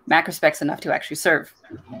is, Mac respects enough to actually serve.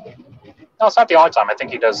 No, it's not the only time. I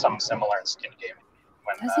think he does something similar in Skin Game.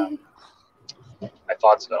 Does he? I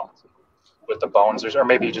thought so. With the bones, or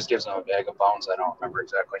maybe he just gives them a bag of bones. I don't remember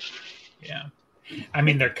exactly. Yeah. I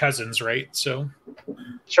mean, they're cousins, right? So,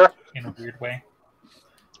 sure. In a weird way.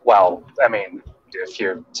 Well, I mean, if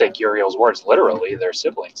you take Uriel's words literally, they're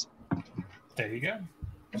siblings. There you go.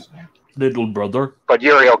 So. Little brother. But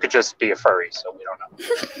Uriel could just be a furry, so we don't know.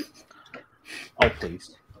 Oh,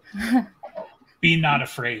 please. Be not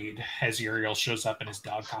afraid as Uriel shows up in his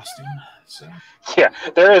dog costume. So. Yeah,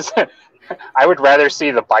 there is. I would rather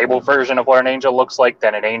see the Bible version of what an angel looks like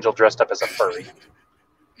than an angel dressed up as a furry.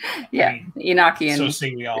 Yeah, I mean, Enochian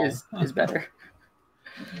is better.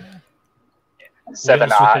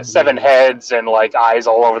 Seven heads and like eyes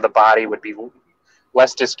all over the body would be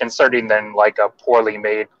less disconcerting than like a poorly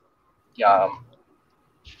made.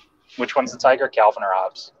 Which one's the tiger, Calvin or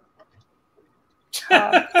Hobbes?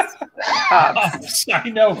 Hobbes. I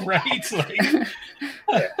know, right?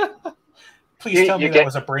 Like, please tell me that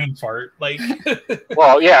was a brain fart. Like,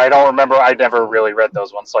 well, yeah, I don't remember. I never really read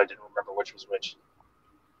those ones, so I didn't remember which was which.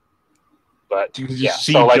 But you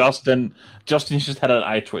see, so, like, Justin just had an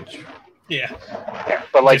eye twitch. Yeah,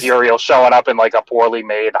 but like Uriel showing up in like a poorly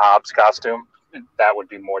made Hobbes costume, that would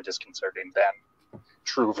be more disconcerting than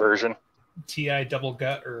true version. TI double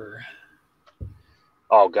gut or.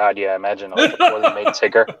 Oh god, yeah! Imagine like a poorly made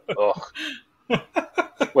Tigger,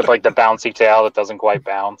 with like the bouncy tail that doesn't quite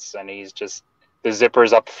bounce, and he's just the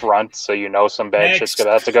zipper's up front, so you know some bad shit's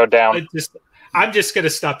gonna have to go down. I'm just gonna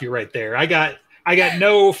stop you right there. I got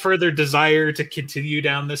no further desire to continue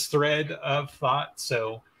down this thread of thought.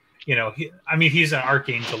 So, you know, he's an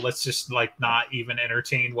archangel. Let's just like not even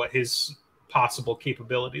entertain what his possible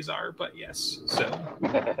capabilities are. But yes, so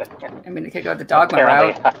I mean, it could go the dogma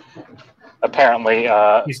route. Apparently,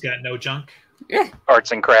 he's got no junk.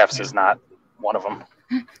 Arts and crafts is not one of them.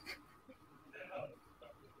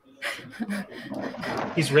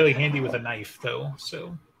 He's really handy with a knife, though.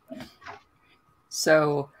 So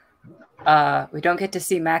we don't get to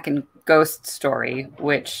see Mac and Ghost story,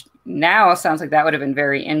 which now sounds like that would have been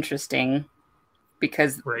very interesting,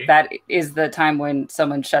 because that is the time when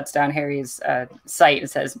someone shuts down Harry's sight and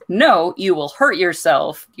says, "No, you will hurt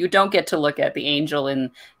yourself. You don't get to look at the angel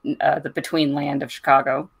in the Between Land of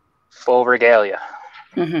Chicago." Full regalia.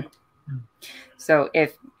 Mm-hmm. So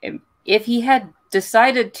if he had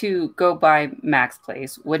decided to go by Mac's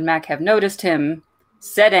place, would Mac have noticed him,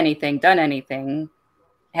 said anything, done anything,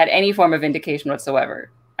 had any form of indication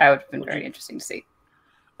whatsoever? That would have been very interesting to see.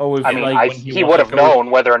 Oh, I mean, he would have known.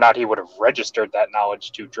 Whether or not he would have registered that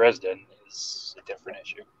knowledge to Dresden is a different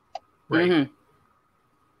issue. Right. Mm-hmm.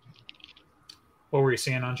 What were you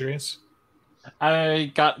saying, Andreas?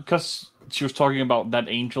 Because she was talking about that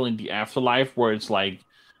angel in the afterlife, where it's like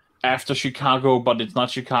after Chicago, but it's not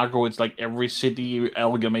Chicago. It's like every city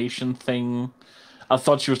amalgamation thing. I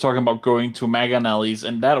thought she was talking about going to Maganelli's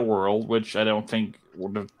in that world, which I don't think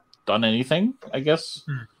would have done anything, I guess.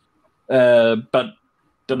 But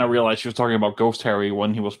then I realized she was talking about Ghost Harry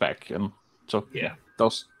when he was back, and so that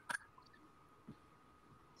was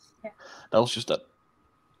just that.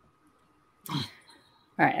 All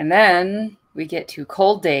right, and then we get to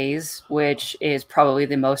Cold Days, which is probably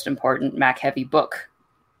the most important Mac heavy book.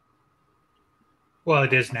 Well,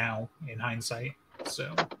 it is now in hindsight.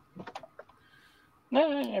 So,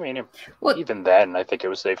 I mean, even then, I think it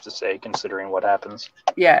was safe to say, considering what happens.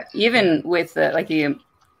 Yeah, even with the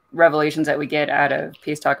revelations that we get out of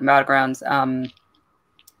Peace Talk and Battlegrounds,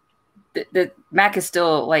 the Mac is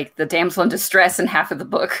still like the damsel in distress in half of the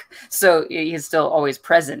book, so he's still always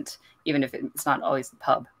present, even if it's not always the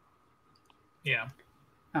pub. Yeah.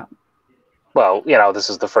 Well, this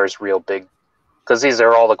is the first real big, because these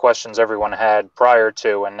are all the questions everyone had prior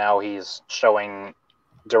to, and now he's showing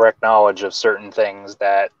direct knowledge of certain things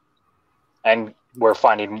and we're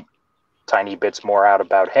finding tiny bits more out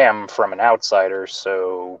about him from an outsider,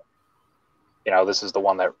 so this is the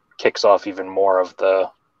one that kicks off even more of the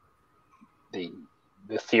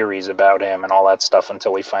theories about him and all that stuff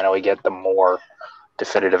until we finally get the more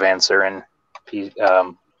definitive answer in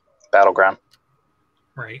Battleground.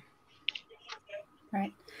 Right.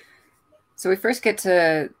 So we first get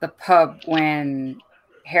to the pub when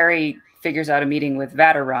Harry figures out a meeting with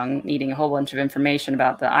Vaterung, needing a whole bunch of information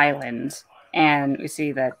about the island, and we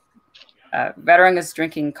see that Vaterung is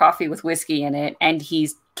drinking coffee with whiskey in it, and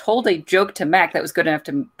he's told a joke to Mac that was good enough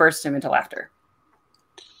to burst him into laughter.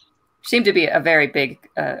 Seemed to be a very big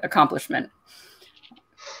accomplishment.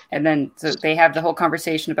 And then so they have the whole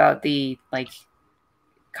conversation about the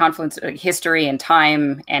confluence, history and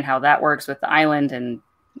time, and how that works with the island and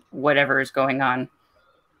whatever is going on.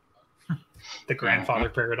 The grandfather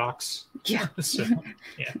paradox. Yeah. So,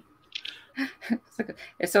 yeah.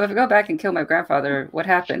 So if I go back and kill my grandfather, what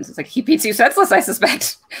happens? It's like, he beats you senseless, I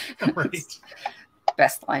suspect. Right.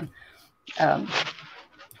 Best line.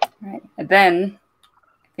 Right. And then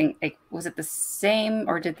I think, was it the same,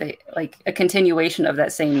 or did they a continuation of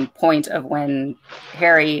that same point of when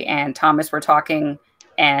Harry and Thomas were talking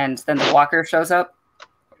and then the walker shows up?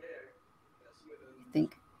 I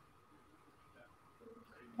think.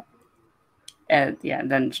 And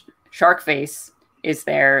then Sharkface is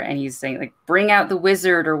there and he's saying bring out the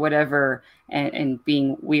wizard or whatever, and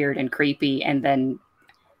being weird and creepy. And then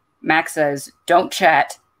Max says, don't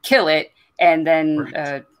chat, kill it. And then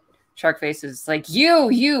right. Sharkface is like,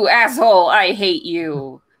 you asshole, I hate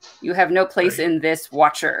you. You have no place in this,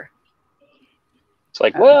 Watcher. It's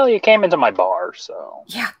like, well, you came into my bar, so.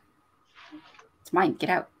 Yeah. It's mine, get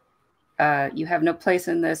out. You have no place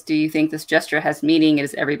in this. Do you think this gesture has meaning? It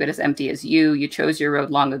is every bit as empty as you. You chose your road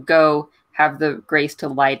long ago. Have the grace to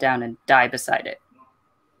lie down and die beside it.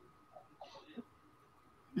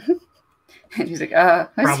 And he's like,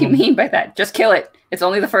 what does he mean by that? Just kill it. It's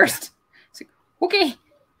only the first. It's like, okay.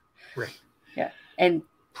 Right. Yeah. And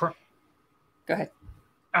go ahead.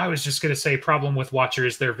 I was just going to say, problem with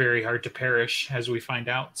Watchers, they're very hard to perish, as we find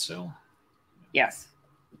out. So, yes.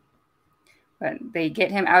 But they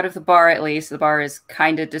get him out of the bar, at least. The bar is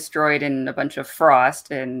kind of destroyed in a bunch of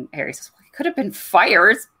frost. And Harry says, well, it could have been fire.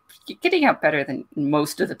 It's getting out better than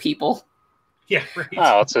most of the people. Yeah, right.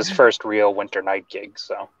 Oh, it's his first real winter night gig,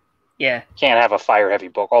 so. Yeah. Can't have a fire-heavy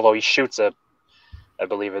book, although he shoots I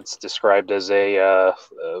believe it's described as a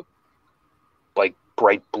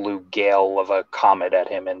bright blue gale of a comet at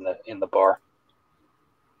him in the bar.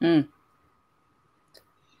 Right.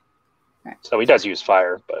 So he does use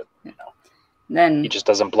fire, but then he just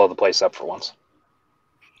doesn't blow the place up for once.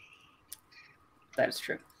 That is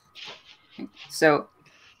true. So,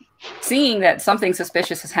 seeing that something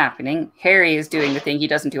suspicious is happening, Harry is doing the thing he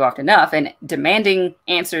doesn't do often enough and demanding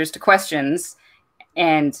answers to questions.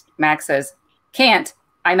 And Max says, "Can't.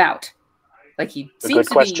 I'm out." He seems to be a good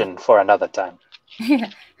question for another time.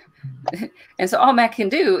 Yeah. And so all Mac can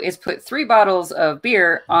do is put 3 bottles of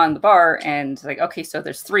beer on the bar and okay, so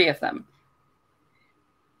there's 3 of them.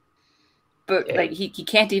 But he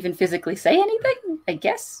can't even physically say anything, I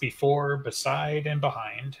guess. Before, beside, and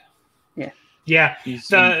behind. Yeah. Yeah.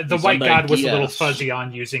 The White God was a little fuzzy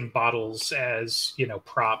on using bottles as,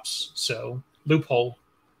 props. So loophole.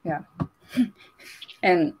 Yeah.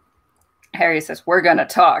 And Harry says, "We're gonna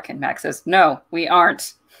talk," and Max says, "No, we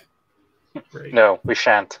aren't." Right. No, we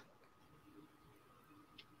shan't.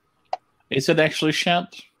 Is it actually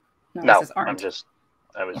shan't? No,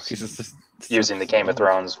 I was using the Game of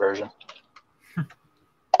Thrones version.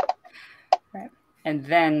 Right. And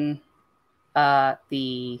then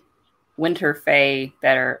the Winter Fae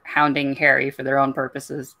that are hounding Harry for their own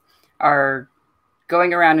purposes are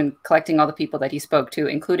going around and collecting all the people that he spoke to,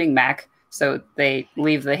 including Mac. So they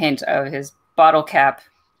leave the hint of his bottle cap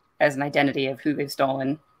as an identity of who they've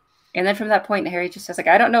stolen. And then from that point, Harry just says,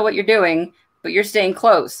 I don't know what you're doing, but you're staying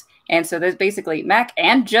close. And so there's basically Mac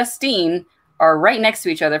and Justine are right next to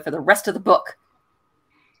each other for the rest of the book.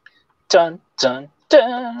 Dun, dun,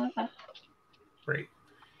 dun. Right.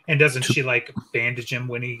 And doesn't she bandage him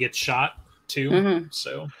when he gets shot too? Mm-hmm.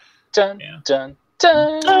 So dun, dun,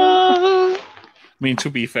 dun. I mean, to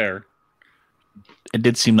be fair, it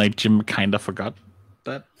did seem like Jim kind of forgot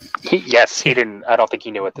that. Yes, he didn't. I don't think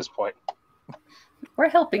he knew at this point. We're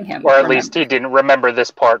helping him. Or at least he didn't remember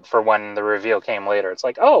this part for when the reveal came later. It's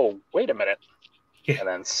like, oh, wait a minute. Yeah. And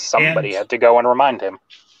then somebody had to go and remind him.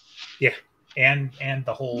 Yeah. And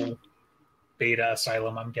the whole Beta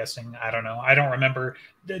Asylum, I'm guessing. I don't know. I don't remember.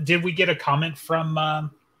 Did we get a comment from... I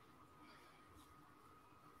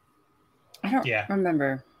don't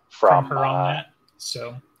remember. From her on that.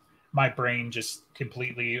 So my brain just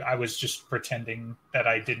completely... I was just pretending that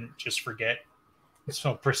I didn't just forget.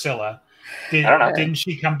 So Priscilla... Didn't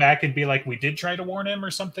she come back and be like, we did try to warn him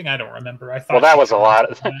or something? I don't remember. I thought. Well, that was a lot.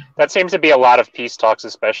 That seems to be a lot of peace talks,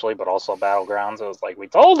 especially, but also Battlegrounds. It was like, we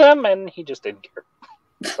told him, and he just didn't care.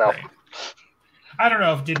 So. Right. I don't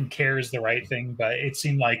know if didn't care is the right thing, but it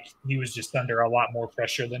seemed like he was just under a lot more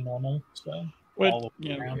pressure than normal. So,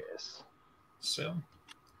 yes. So.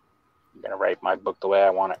 I'm going to write my book the way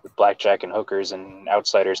I want it, with blackjack and hookers and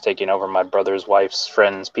outsiders taking over my brother's wife's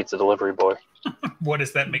friend's pizza delivery boy. What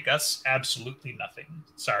does that make us? Absolutely nothing.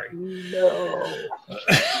 Sorry. No.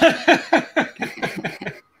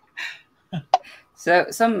 So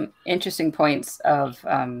some interesting points of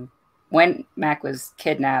when Mac was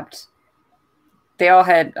kidnapped, they all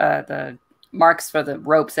had the marks for the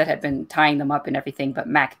ropes that had been tying them up and everything, but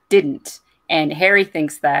Mac didn't. And Harry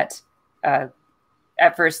thinks that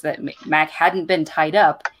at first that Mac hadn't been tied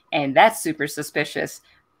up, and that's super suspicious,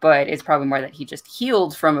 but it's probably more that he just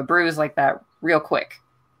healed from a bruise like that real quick.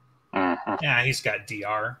 Yeah, he's got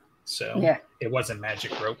DR, so it wasn't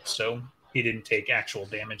magic rope, so he didn't take actual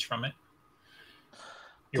damage from it.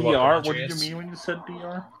 You're DR? Welcome, what did you mean when you said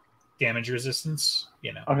DR? Damage resistance,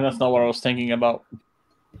 you know. Okay, that's not what I was thinking about.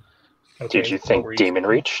 Okay, did you think Demon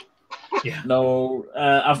Reach? Yeah. No,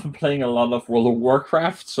 I've been playing a lot of World of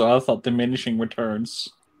Warcraft, so I thought diminishing returns.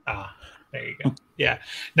 Ah, there you go. Yeah.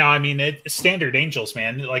 No, I mean, it's standard angels,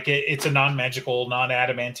 man. Like, it's a non-magical,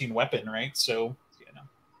 non-adamantine weapon, right? So, you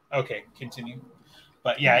know. Okay, continue.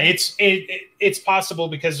 But yeah, it's possible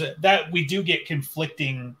because that we do get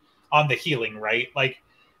conflicting on the healing, right? Like,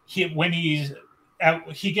 he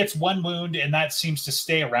gets one wound and that seems to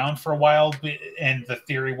stay around for a while, and the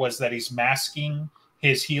theory was that he's masking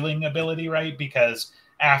his healing ability, right? Because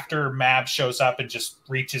after Mab shows up and just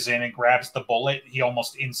reaches in and grabs the bullet, he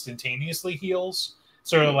almost instantaneously heals.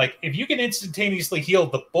 So, like, if you can instantaneously heal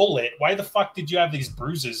the bullet, why the fuck did you have these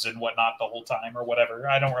bruises and whatnot the whole time or whatever?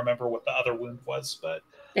 I don't remember what the other wound was, but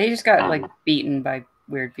they just got like beaten by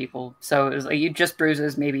weird people. So it was like you just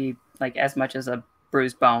bruises maybe like as much as a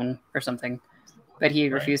bruised bone or something. But he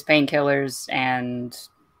refused painkillers and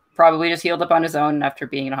probably just healed up on his own after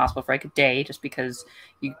being in a hospital for like a day, just because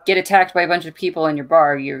you get attacked by a bunch of people in your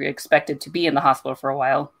bar, you're expected to be in the hospital for a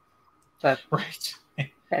while. But right.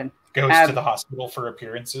 And goes to the hospital for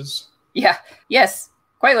appearances. Yeah. Yes.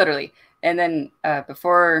 Quite literally. And then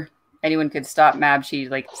before anyone could stop Mab, she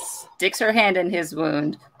like sticks her hand in his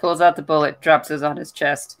wound, pulls out the bullet, drops it on his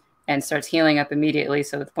chest, and starts healing up immediately.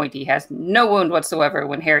 So at the point he has no wound whatsoever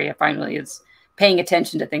when Harry finally is paying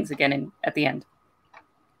attention to things again at the end.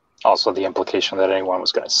 Also, the implication that anyone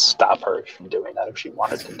was going to stop her from doing that if she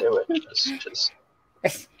wanted to do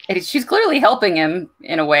it. She's clearly helping him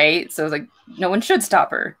in a way, so like no one should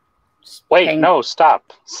stop her. Wait, no,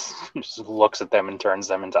 stop. Just looks at them and turns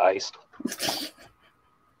them into ice.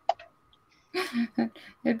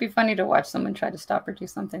 It'd be funny to watch someone try to stop her do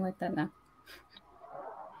something like that now.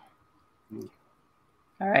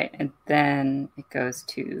 All right, and then it goes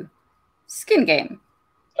to Skin Game.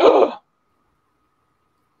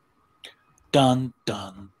 Dun,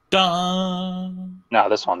 dun, dun. No,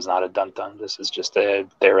 this one's not a dun dun. This is just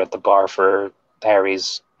they're at the bar for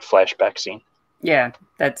Harry's flashback scene. Yeah,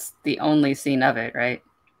 that's the only scene of it, right?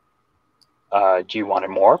 Do you want it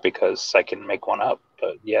more? Because I can make one up.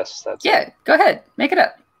 But yes, that's it. Go ahead, make it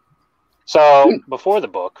up. So before the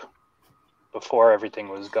book, before everything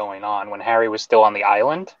was going on, when Harry was still on the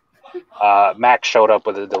island, Max showed up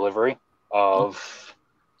with a delivery of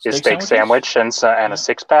his steak sandwich and a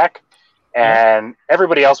 6-pack. And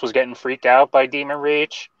everybody else was getting freaked out by Demon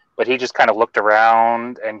Reach, but he just kind of looked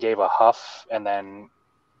around and gave a huff and then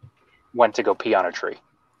went to go pee on a tree.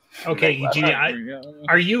 Okay, EG,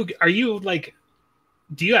 are you like,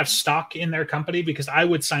 do you have stock in their company? Because I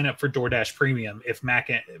would sign up for DoorDash Premium if Mac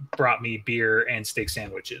brought me beer and steak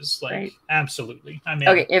sandwiches. Like, absolutely. I mean,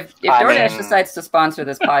 okay, if DoorDash decides to sponsor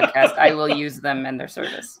this podcast, I will use them and their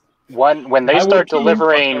service. When they start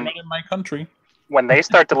delivering in my country. When they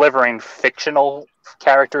start delivering fictional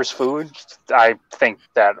characters' food, I think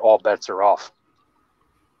that all bets are off.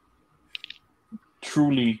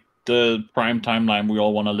 Truly, the prime timeline we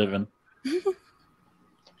all want to live in.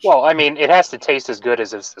 Well, I mean, it has to taste as good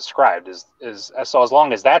as it's described. So as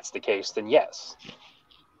long as that's the case, then yes.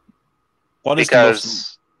 What is the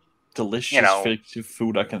most delicious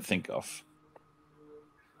food I can think of?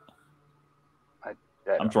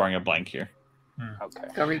 I'm drawing a blank here. Okay.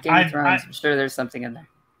 Go read Game of Thrones. I'm sure there's something in there.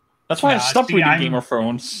 That's why I stopped reading Game of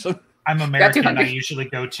Thrones. I'm American. I usually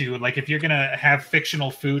go to, like, if you're going to have fictional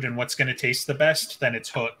food and what's going to taste the best, then it's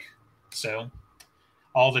Hook. So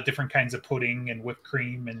all the different kinds of pudding and whipped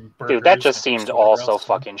cream and burgers. Dude, that just seemed all so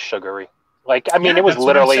fucking sugary. Like, I mean, it was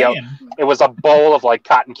literally it was a bowl of, like,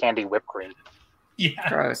 cotton candy whipped cream. Yeah.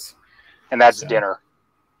 Gross. And that's dinner.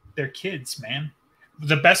 They're kids, man.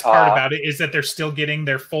 The best part about it is that they're still getting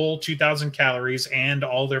their full 2,000 calories and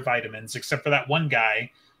all their vitamins, except for that one guy,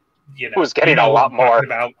 who's getting a lot more.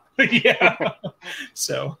 Yeah.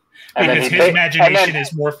 So, because his imagination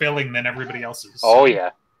is more filling than everybody else's. Oh, yeah.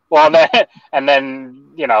 Well, and then,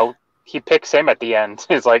 he picks him at the end.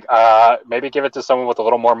 He's like, maybe give it to someone with a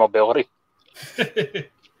little more mobility.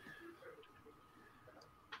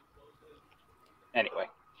 Anyway.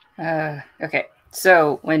 Okay.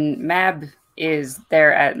 So when Mab is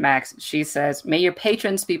there at Max, she says, "May your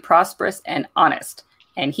patrons be prosperous and honest."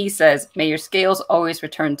 And he says, "May your scales always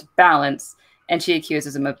return to balance." And she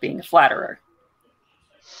accuses him of being a flatterer.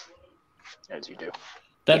 As you do.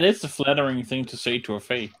 That is the flattering thing to say to a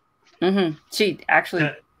fae. Mm-hmm. She actually,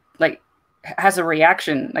 has a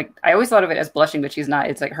reaction. Like, I always thought of it as blushing, but she's not.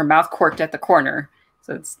 It's like her mouth quirked at the corner.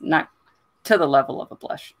 So it's not to the level of a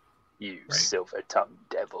blush. You silver-tongued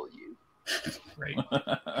devil, you. Right.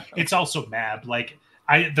 It's also Mab. Like,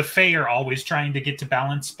 the Fae are always trying to get to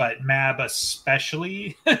balance, but Mab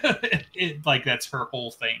especially, that's her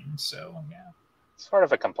whole thing. So, yeah. Sort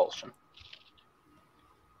of a compulsion.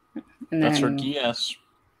 And that's her DS.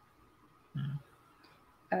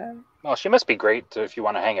 Well, she must be great if you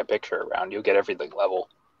want to hang a picture around. You'll get everything level.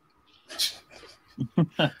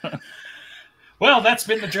 Well, that's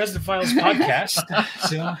been the Dresden Files podcast.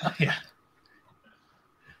 So, yeah.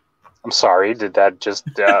 I'm sorry. Did that just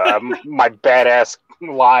my badass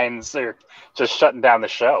lines are just shutting down the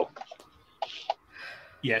show?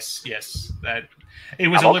 Yes. That it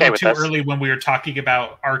was a little too early when we were talking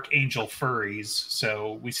about Archangel furries,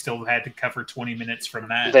 so we still had to cover 20 minutes from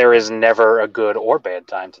that. There is never a good or bad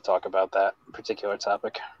time to talk about that particular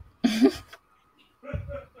topic.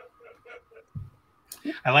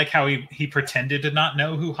 I like how he pretended to not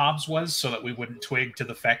know who Hobbs was so that we wouldn't twig to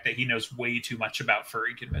the fact that he knows way too much about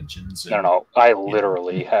furry conventions. No. I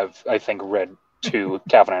literally have, I think, read 2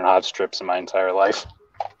 Calvin and Hobbes strips in my entire life.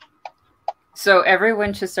 So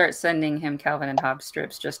everyone should start sending him Calvin and Hobbes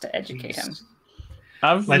strips just to educate him.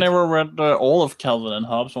 I've never read all of Calvin and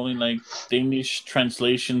Hobbes, only Danish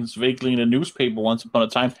translations vaguely in a newspaper once upon a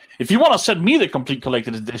time. If you want to send me the complete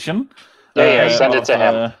collected edition, send it to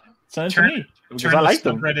him. Send it to me. Turn I like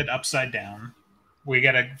them. Reddit upside down. We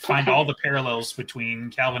got to find all the parallels between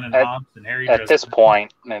Calvin and Hobbes and Harry. At this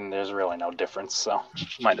point, and there's really no difference, so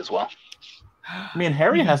might as well. I mean,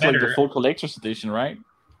 Harry has the full collector's edition, right?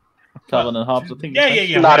 Calvin and Hobbes, I think.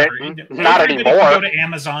 Yeah. Not Everybody anymore. Can go to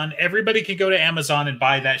Amazon. Everybody can go to Amazon and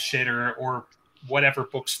buy that shit, or whatever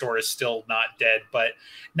bookstore is still not dead. But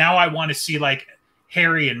now I want to see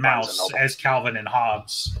Harry and Mouse as Calvin and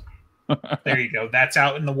Hobbes. There you go. That's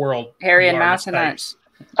out in the world. Harry and Mouse and us.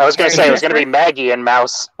 I was going to say it was going to be Maggie and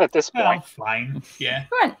Mouse at this point. Oh, fine. Yeah.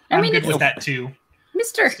 Come on. I'm good with that too.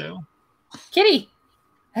 Mister. Kitty.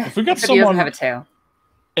 If we got someone have a tail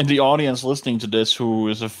in the audience listening to this who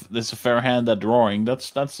is a fair hand at drawing,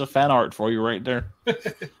 that's a fan art for you right there.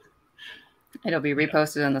 It'll be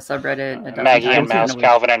reposted on the subreddit. Maggie and Mouse,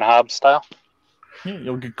 Calvin and Hobbes style. Yeah,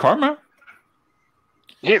 you'll get karma.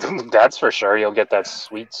 Yeah, that's for sure. You'll get that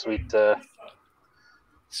sweet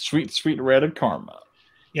red karma.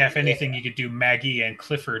 Yeah, if anything, you could do Maggie and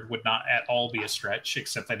Clifford would not at all be a stretch,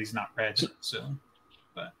 except that he's not red. So,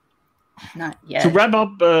 but not yet. To wrap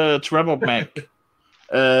up, Mac.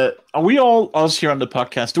 Are we all us here on the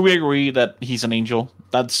podcast? Do we agree that he's an angel?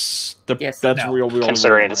 That's real.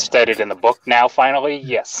 Considering it's stated in the book now. Finally,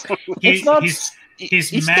 yes. He's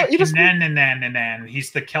Mac Nan.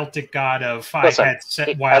 He's the Celtic god of as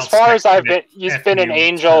far as I've been, he's been an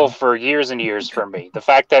angel for years and years for me. The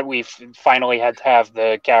fact that we finally had to have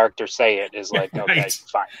the character say it is okay,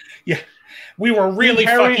 fine. Yeah, we were really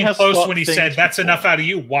fucking close when he said, "That's enough out of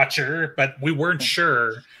you, Watcher," but we weren't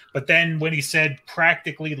sure. But then when he said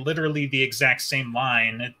practically, literally the exact same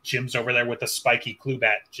line, Jim's over there with a spiky clue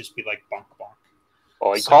bat, just be like, bonk, bonk.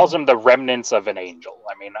 Well, he calls him the remnants of an angel.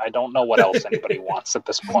 I mean, I don't know what else anybody wants at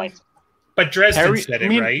this point. But Dresden said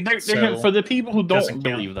it, right? For the people who don't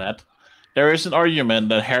believe that, there is an argument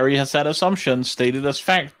that Harry has had assumptions stated as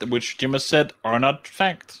fact, which Jim has said are not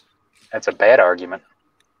fact. That's a bad argument.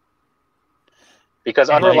 Because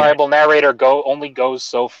unreliable narrator only goes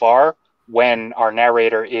so far when our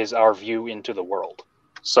narrator is our view into the world.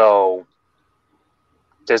 So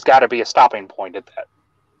there's got to be a stopping point at that.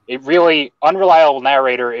 It really, unreliable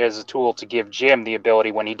narrator is a tool to give Jim the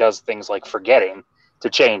ability when he does things like forgetting to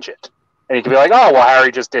change it. And he can be like, oh, well,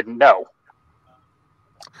 Harry just didn't know.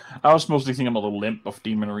 I was mostly thinking about the limp of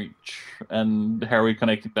Demon Reach and Harry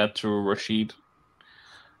connecting that to Rashid,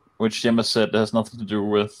 which Jim has said has nothing to do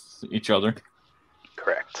with each other.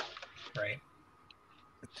 Correct. Right.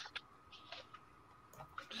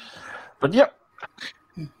 But yeah.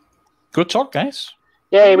 Good talk, guys.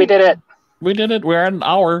 Yay, we did it. We did it. We're at an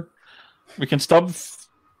hour. We can stop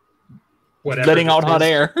letting out hot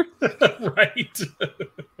air. Right.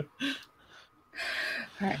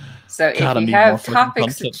 Right. So if you have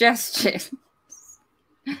topic suggestions,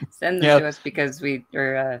 send them to us because we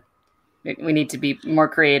need to be more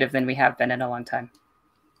creative than we have been in a long time.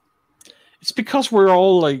 It's because we're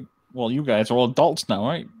all you guys are all adults now,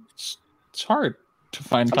 right? It's hard to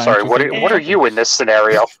find time. I'm sorry, what are you in this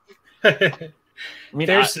scenario? I mean,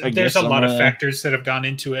 there's a lot of factors that have gone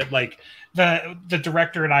into it. Like the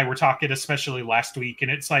director and I were talking, especially last week, and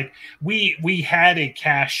it's like we had a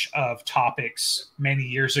cache of topics many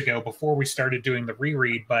years ago before we started doing the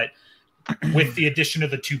reread, but with the addition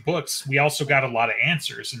of the 2 books, we also got a lot of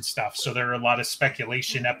answers and stuff. So there are a lot of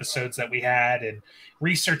speculation episodes that we had and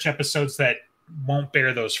research episodes that won't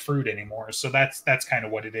bear those fruit anymore. So that's kind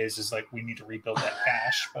of what it is like we need to rebuild that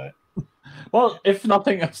cache. But well, if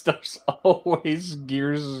nothing else, there's always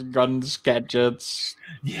gears, guns, gadgets.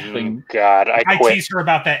 Yeah. God, I tease her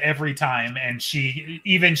about that every time, and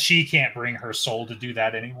she can't bring her soul to do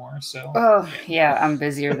that anymore. So yeah, I'm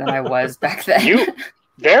busier than I was back then.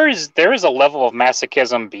 There is a level of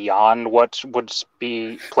masochism beyond what would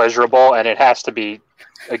be pleasurable, and it has to be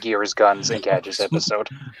a Gears, Guns, and Gadgets episode.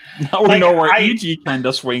 Now we know where EG kind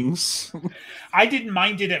of swings. I didn't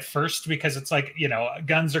mind it at first because it's like,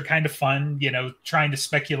 guns are kind of fun, trying to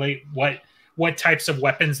speculate what types of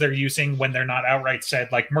weapons they're using when they're not outright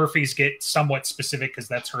said. Like Murphy's get somewhat specific because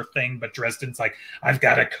that's her thing, but Dresden's like, I've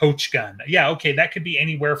got a coach gun. Yeah, okay, that could be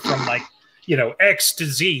anywhere from like, X to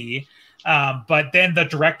Z. But then the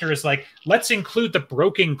director is like, let's include the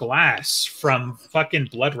broken glass from fucking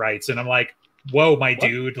Blood Rights. And I'm like, whoa, my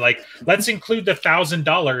dude, like, let's include the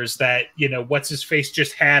 $1,000 that, what's his face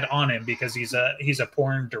just had on him because he's a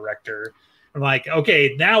porn director. I'm like,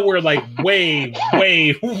 okay, now we're like way,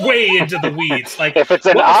 way, way into the weeds. Like, if it's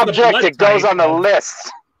an object, it goes on the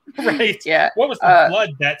list. Right. Yeah. What was the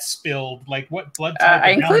blood that spilled? Like, what blood type?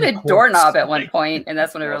 I included doorknob at one point, and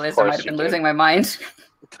that's when I realized I might have been losing my mind.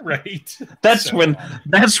 Right. That's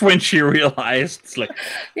when she realized, it's like,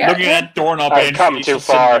 looking at doorknob. I've come too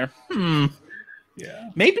far. Yeah.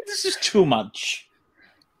 Maybe this is too much.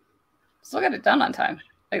 Still got it done on time.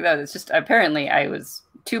 Like that. It's just apparently I was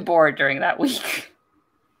too bored during that week.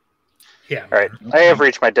 Yeah. All right. I have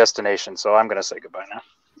reached my destination, so I'm going to say goodbye now.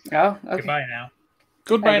 Oh, okay. Goodbye now.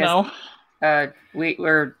 Goodbye now.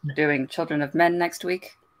 We're doing Children of Men next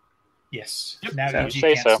week. Yes. Now EG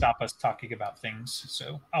can't stop us talking about things.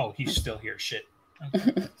 So, he's still here. Shit.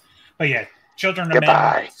 Okay. But yeah, Children of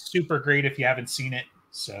Men, super great if you haven't seen it.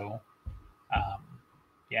 So,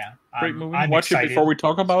 yeah. Great movie. Watch it before we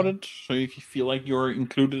talk about it, so you feel like you're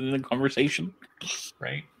included in the conversation.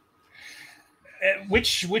 Right.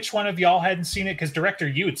 Which one of y'all hadn't seen it? Because director,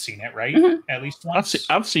 you had seen it, right? Mm-hmm. At least once.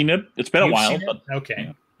 I've seen it. It's been a while. But,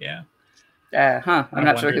 okay. Yeah. I'm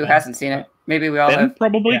not sure who hasn't seen it. Maybe we all have.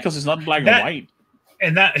 Probably because it's not black and white.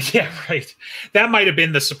 And that, yeah, right. That might have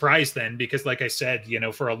been the surprise then, because like I said,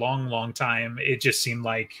 for a long, long time, it just seemed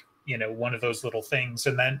like, one of those little things.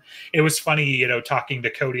 And then it was funny, talking to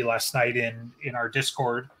Cody last night in our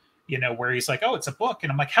Discord, where he's like, oh, it's a book.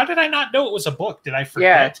 And I'm like, how did I not know it was a book? Did I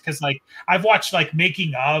forget? Because like I've watched like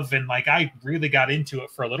making of, and like I really got into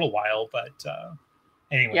it for a little while, but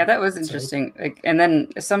anyway. Yeah, that was interesting. Like, and then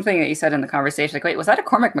something that you said in the conversation, like, wait, was that a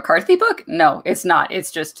Cormac McCarthy book? No, it's not.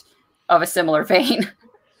 It's just of a similar vein.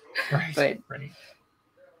 Right. But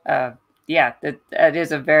right. Yeah, that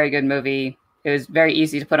is a very good movie. It was very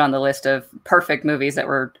easy to put on the list of perfect movies that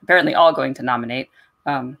we're apparently all going to nominate.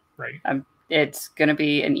 Right. It's going to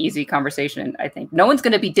be an easy conversation. I think no one's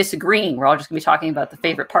going to be disagreeing. We're all just going to be talking about the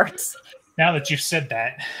favorite parts. Now that you've said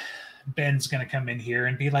that, Ben's going to come in here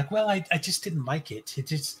and be like, well, I just didn't like it. It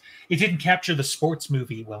didn't capture the sports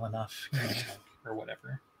movie well enough, or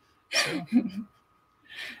whatever. So,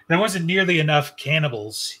 there wasn't nearly enough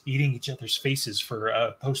cannibals eating each other's faces for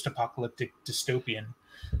a post-apocalyptic dystopian.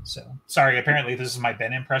 So, sorry, apparently this is my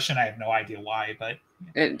Ben impression. I have no idea why,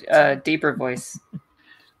 but... deeper voice.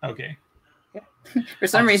 Okay. Yeah. For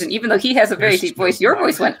some reason, even though he has a very deep voice, your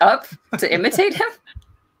voice went up to imitate him?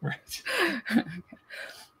 Right.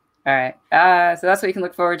 All right. So that's what you can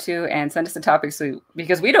look forward to, and send us the topics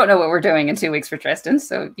because we don't know what we're doing in 2 weeks for Tristan,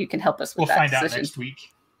 so you can help us with that decision. We'll find out next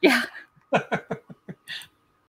week. Yeah.